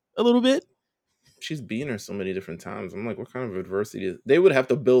around a little bit? She's beaten her so many different times. I'm like, what kind of adversity is they would have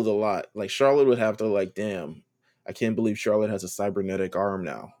to build a lot. Like Charlotte would have to like, damn, I can't believe Charlotte has a cybernetic arm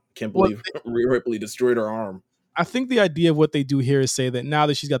now. Can't Well, believe Rhea Ripley destroyed her arm. I think the idea of what they do here is say that now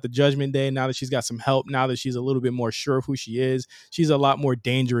that she's got the Judgment Day, now that she's got some help, now that she's a little bit more sure of who she is, she's a lot more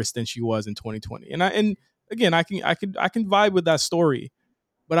dangerous than she was in 2020. And again, I can vibe with that story,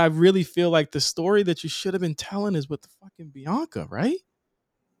 but I really feel like the story that you should have been telling is with the fucking Bianca, right?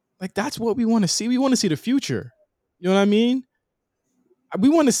 Like that's what we want to see. We want to see the future. You know what I mean? We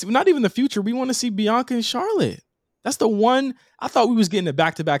want to see not even the future. We want to see Bianca and Charlotte. That's the one. I thought we was getting it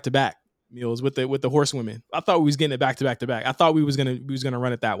back to back to back meals with the horsewomen. I thought we was getting it back to back to back. I thought we was gonna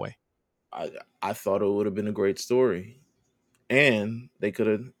run it that way. I thought it would have been a great story. And they could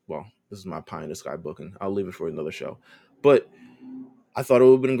have, well, this is my pie in the sky booking. I'll leave it for another show. But I thought it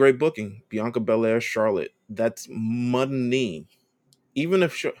would have been a great booking. Bianca Belair, Charlotte. That's money. Even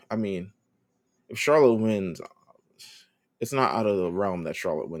if, I mean, if Charlotte wins, it's not out of the realm that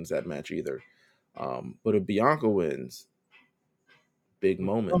Charlotte wins that match either. But if Bianca wins, big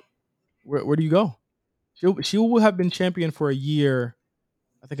moment. Where do you go? She will have been champion for a year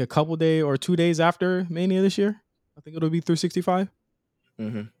I think a couple day or 2 days after Mania this year. I think it'll be 365.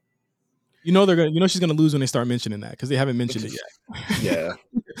 Mm-hmm. She's gonna lose when they start mentioning that because they haven't mentioned it yet. Yeah,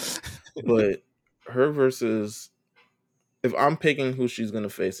 but her versus, if I'm picking who she's gonna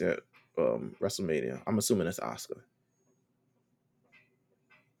face at WrestleMania, I'm assuming it's Asuka.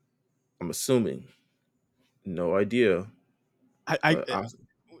 I'm assuming, no idea, I but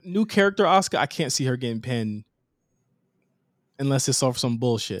new character Asuka, I can't see her getting pinned unless it's off some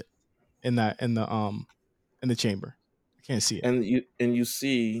bullshit in the chamber. I can't see it. and you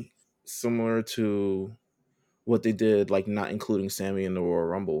see, similar to what they did, like not including Sammy in the Royal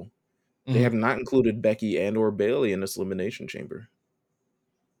Rumble, they Mm-hmm. have not included Becky and or Bailey in this elimination chamber.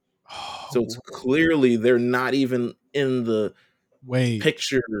 So it's clearly they're not even in the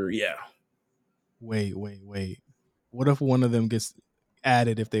picture. Yeah. Wait. What if one of them gets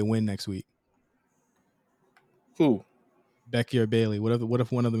added if they win next week? Who? Becky or Bailey? What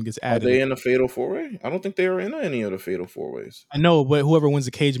if one of them gets Are added? they in a fatal four way? I don't think they are in any of the fatal four ways. I know, but whoever wins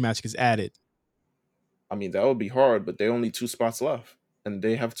the cage match gets added. I mean, that would be hard, but they only 2 spots left, and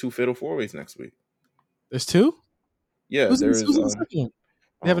they have 2 fatal four ways next week. There's 2? Yeah, Who's in there is. the second one?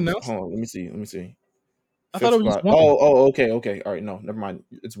 They haven't announced? Hold on, let me see. I thought Fifth it was just spot. one. Okay. All right, no, never mind.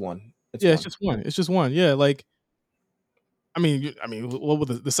 It's one. It's just one. Yeah, like I mean, what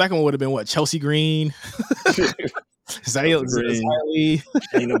would the second one would have been? What, Chelsea Green, Shayna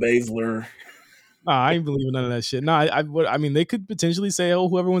Baszler. Nah, I ain't believing none of that shit. Nah, I mean, they could potentially say, oh,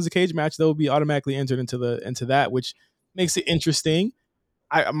 whoever wins the cage match, they'll be automatically entered into that, which makes it interesting.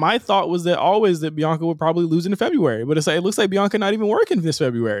 My thought was that Bianca would probably lose in February, but it looks like Bianca not even working this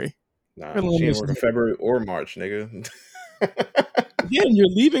February. Nah, she ain't working February or March, nigga. Again, you're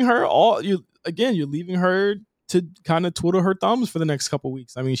leaving her to kind of twiddle her thumbs for the next couple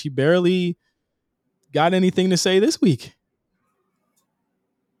weeks. I mean, she barely got anything to say this week.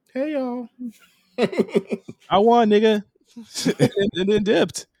 Hey y'all. I won, nigga. and then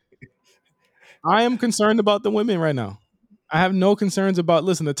dipped. I am concerned about the women right now. I have no concerns about,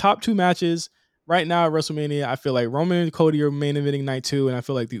 the top 2 matches right now at WrestleMania, I feel like Roman and Cody are main eventing night 2, and I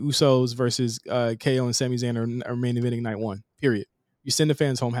feel like the Usos versus KO and Sami Zayn are main eventing night 1, period. You send the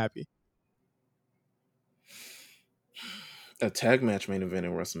fans home happy. A tag match main event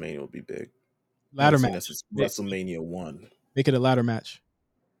in WrestleMania would be big. Ladder match. This is WrestleMania 1. Make it a ladder match.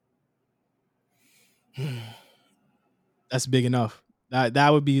 That's big enough. That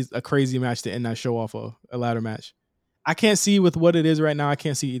would be a crazy match to end that show off of, a ladder match. I can't see with what it is right now. I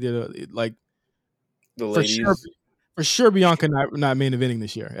can't see either, like, the ladies. For sure, Bianca not main eventing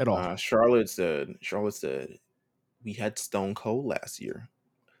this year at all. Charlotte said, we had Stone Cold last year.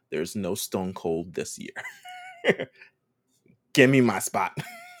 There's no Stone Cold this year. Give me my spot.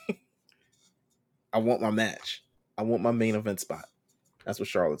 I want my match. I want my main event spot. That's what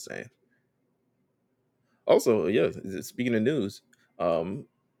Charlotte's saying. Also, yeah, speaking of news,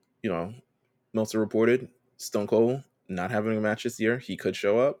 Meltzer reported Stone Cold not having a match this year. He could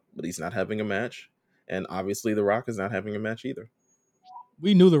show up, but he's not having a match. And obviously The Rock is not having a match either.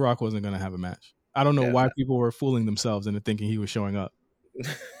 We knew The Rock wasn't going to have a match. I don't know why people were fooling themselves into thinking he was showing up.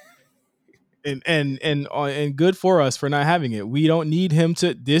 and good for us for not having it. We don't need him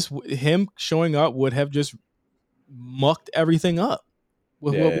him showing up would have just mucked everything up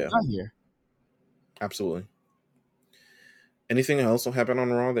with what we got here. Absolutely. Anything else will happen on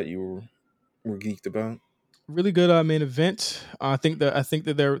Raw that you were geeked about? Really good main event. I think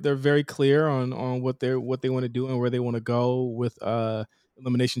that they're very clear on what they want to do and where they want to go with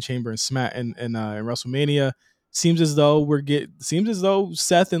Elimination Chamber and WrestleMania. Seems as though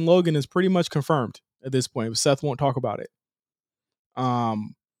Seth and Logan is pretty much confirmed at this point. Seth won't talk about it.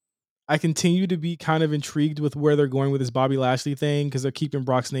 I continue to be kind of intrigued with where they're going with this Bobby Lashley thing because they're keeping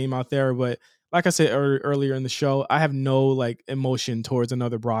Brock's name out there. But like I said earlier in the show, I have no emotion towards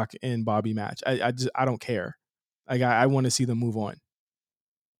another Brock and Bobby match. I don't care. Like I want to see them move on.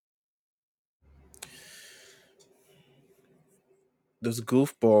 This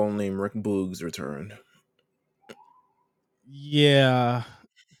goofball named Rick Boogs returned. Yeah.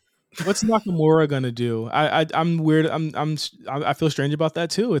 What's Nakamura gonna do? I'm weird. I feel strange about that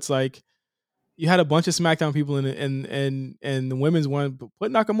too. It's like you had a bunch of SmackDown people in the women's one, but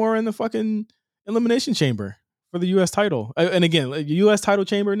put Nakamura in the fucking Elimination Chamber for the U.S. title. And again, U.S. title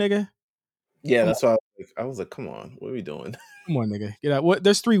chamber, nigga. Yeah, that's why I was like, come on, what are we doing? Come on, nigga, get out. What?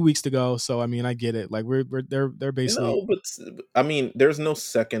 There's 3 weeks to go, so I mean, I get it. Like they're basically. No, but I mean, there's no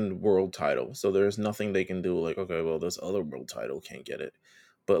second world title, so there's nothing they can do. Like, okay, well, this other world title can't get it,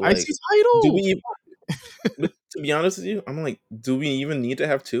 but like, IC title. Do we? But to be honest with you, I'm like, do we even need to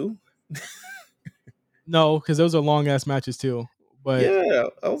have 2? No, because those are long ass matches too. But Yeah,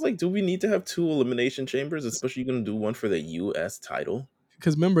 I was like, do we need to have two elimination chambers, especially you're gonna do one for the US title?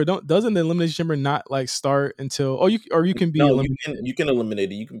 because remember, doesn't the elimination chamber not like start until you can be No, eliminated? you can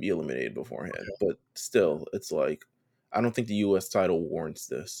eliminate it. You can be eliminated beforehand, but still, it's like I don't think the US title warrants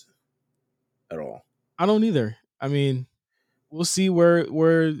this at all. I don't either. I mean, we'll see where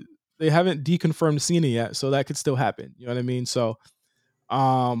they haven't deconfirmed Cena yet, so that could still happen. You know what I mean? So,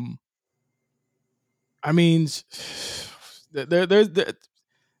 um, I mean, it's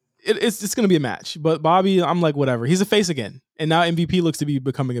going to be a match. But Bobby, I'm like whatever. He's a face again, and now MVP looks to be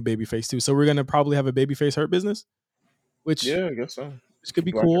becoming a baby face too. So we're gonna probably have a baby face hurt business, which Yeah, I guess so. which could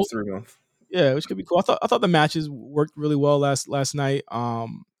be Black cool. History Month. Yeah, which could be cool. I thought the matches worked really well last night.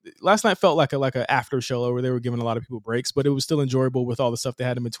 Last night felt like a after show where they were giving a lot of people breaks, but it was still enjoyable with all the stuff they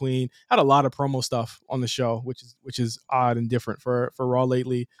had in between. Had a lot of promo stuff on the show, which is odd and different for Raw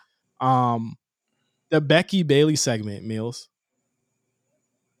lately. Um, the Becky Bailey segment, Meelz.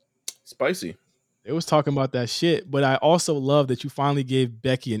 Spicy. It was talking about that shit, but I also love that you finally gave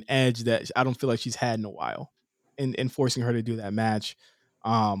Becky an edge that I don't feel like she's had in a while, in forcing her to do that match.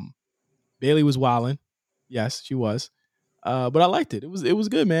 Um, Bailey was wilding, yes, she was. But I liked it. It was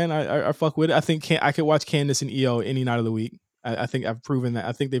good, man. I fuck with it. I think I could watch Candice and EO any night of the week. I think I've proven that.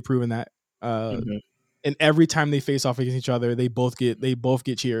 I think they've proven that. Hmm. And every time they face off against each other, they both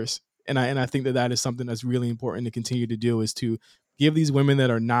get cheers. And I think that is something that's really important to continue to do is to give these women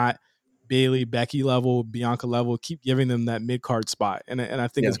that are not Bailey, Becky level, Bianca level, keep giving them that mid card spot. And I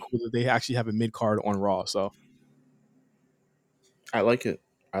think Yeah, it's cool that they actually have a mid card on Raw. So I like it.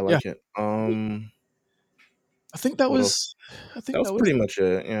 I yeah, like it. I think that What else? was I That think was that was pretty much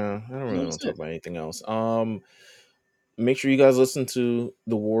it. Yeah, I don't that really was want to talk it. about anything else. Make sure you guys listen to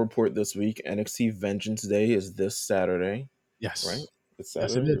the War Report this week. NXT Vengeance Day is this Saturday, right? Yes. It's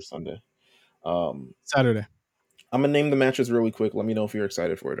Yes, it Saturday or is. Sunday. Um, Saturday. I'm gonna name the matches really quick. Let me know if you're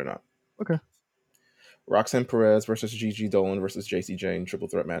excited for it or not. Okay. Roxanne Perez versus Gigi Dolan versus JC Jane triple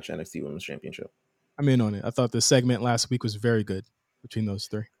threat match NXT Women's Championship. I'm in on it. I thought the segment last week was very good between those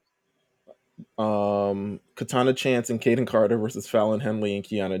three. Katana Chance and Kaden Carter versus Fallon Henley and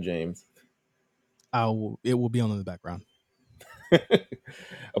Kiana James. It will be on in the background.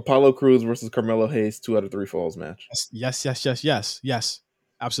 Apollo Cruz versus Carmelo Hayes 2 out of 3 falls match. Yes.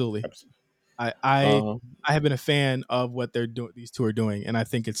 Absolutely. Absolutely. I I Um, I have been a fan of what they're doing. These two are doing, and I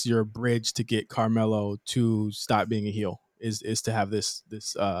think it's your bridge to get Carmelo to stop being a heel. Is to have this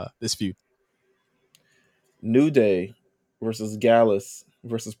feud. New Day versus Gallus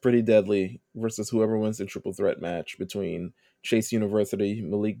versus Pretty Deadly versus whoever wins the triple threat match between Chase University,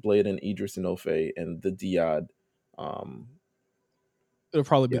 Malik Blade, and Idris Inofe, and the Diad. Um, It'll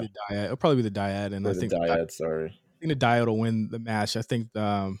probably be yeah, the dyad. It'll probably be the dyad, and I or the think Dyad. Sorry. the dyad will win the match. I think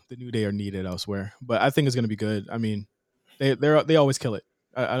the New Day are needed elsewhere, but I think it's going to be good. I mean, they always kill it.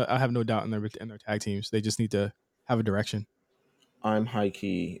 I have no doubt in their tag teams. They just need to have a direction. I'm high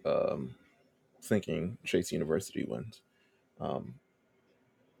key thinking Chase University wins. Um,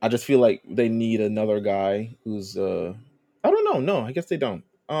 I just feel like they need another guy who's I don't know. No, I guess they don't.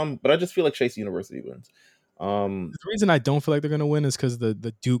 But I just feel like Chase University wins. The reason I don't feel like they're gonna win is because the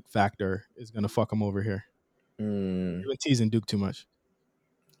Duke factor is gonna fuck them over here. mm, They've been teasing Duke too much.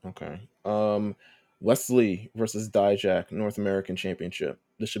 okay. Wesley versus Dijak North American Championship.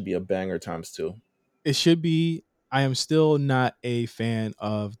 This should be a banger times two. It should be. I am still not a fan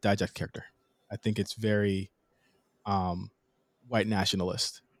of Dijak's character. I think it's very um, white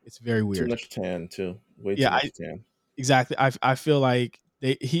nationalist. It's very Too weird. much tan too. Way too Yeah, much tan. exactly. I feel like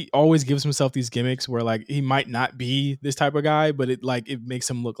he always gives himself these gimmicks where like he might not be this type of guy, but it makes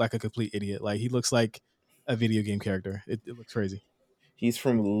him look like a complete idiot. Like he looks like a video game character. It looks crazy. He's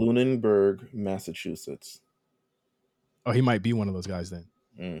from Lunenburg, Massachusetts. Oh, he might be one of those guys then.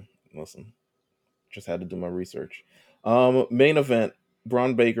 Listen, just had to do my research. Main event: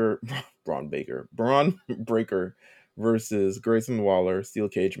 Braun Baker, Braun Breaker versus Grayson Waller steel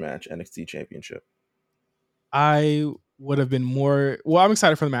cage match NXT Championship. I would have been more. Well, I'm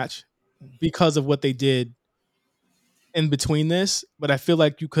excited for the match because of what they did in between this, but I feel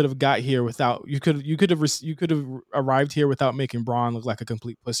like you could have got here without you could have arrived here without making Braun look like a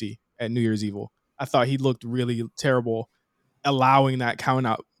complete pussy at New Year's Evil. I thought he looked really terrible, allowing that count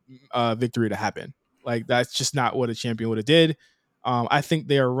out victory to happen. Like that's just not what a champion would have did. I think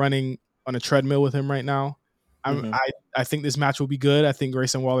they are running on a treadmill with him right now. I'm, Mm-hmm. I I think this match will be good. I think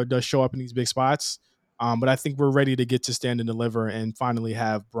Grayson Waller does show up in these big spots. But I think we're ready to get to stand and deliver and finally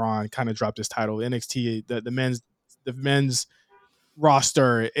have Braun kind of drop this title. NXT, the men's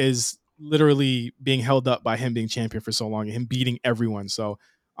roster is literally being held up by him being champion for so long and him beating everyone. So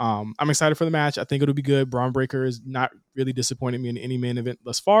I'm excited for the match. I think it'll be good. Braun Breaker is not really disappointed me in any main event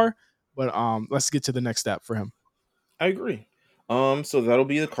thus far, but let's get to the next step for him. I agree. So that'll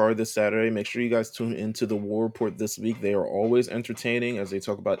be the card this Saturday. Make sure you guys tune into the War Report this week. They are always entertaining as they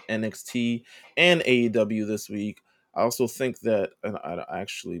talk about NXT and AEW this week. I also think that, and I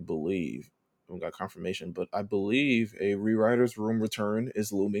actually believe, I haven't got confirmation, but I believe a Rewriters Room return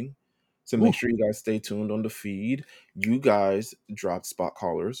is looming. So make Ooh, sure you guys stay tuned on the feed. You guys dropped spot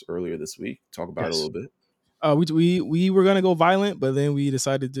callers earlier this week. Talk about it a yes. little bit. We were gonna go violent, but then we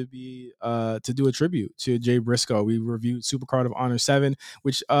decided to do a tribute to Jay Briscoe. We reviewed Supercard of Honor 7,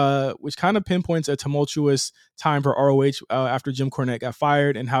 which kind of pinpoints a tumultuous time for ROH after Jim Cornette got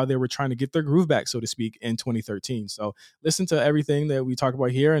fired and how they were trying to get their groove back, so to speak, in 2013. So listen to everything that we talk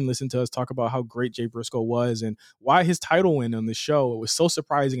about here and listen to us talk about how great Jay Briscoe was and why his title win on the show was so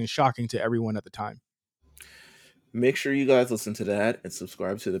surprising and shocking to everyone at the time. Make sure you guys listen to that and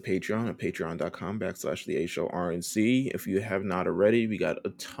subscribe to the Patreon at patreon.com/the A Show RNC. If you have not already, we got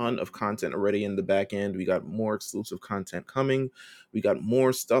a ton of content already in the back end. We got more exclusive content coming. We got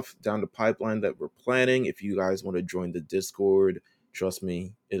more stuff down the pipeline that we're planning. If you guys want to join the Discord, trust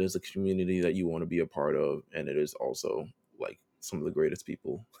me, it is a community that you want to be a part of. And it is also like some of the greatest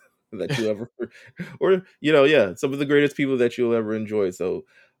people that you ever, or, yeah, some of the greatest people that you'll ever enjoy. So,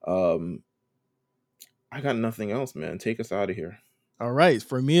 I got nothing else, man. Take us out of here. All right,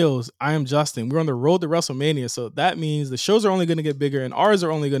 for Meelz, I am Justin. We're on the road to WrestleMania, so that means the shows are only going to get bigger and ours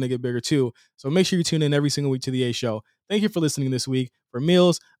are only going to get bigger too. So make sure you tune in every single week to the A Show. Thank you for listening this week. For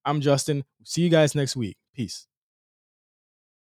Meelz, I'm Justin. See you guys next week. Peace.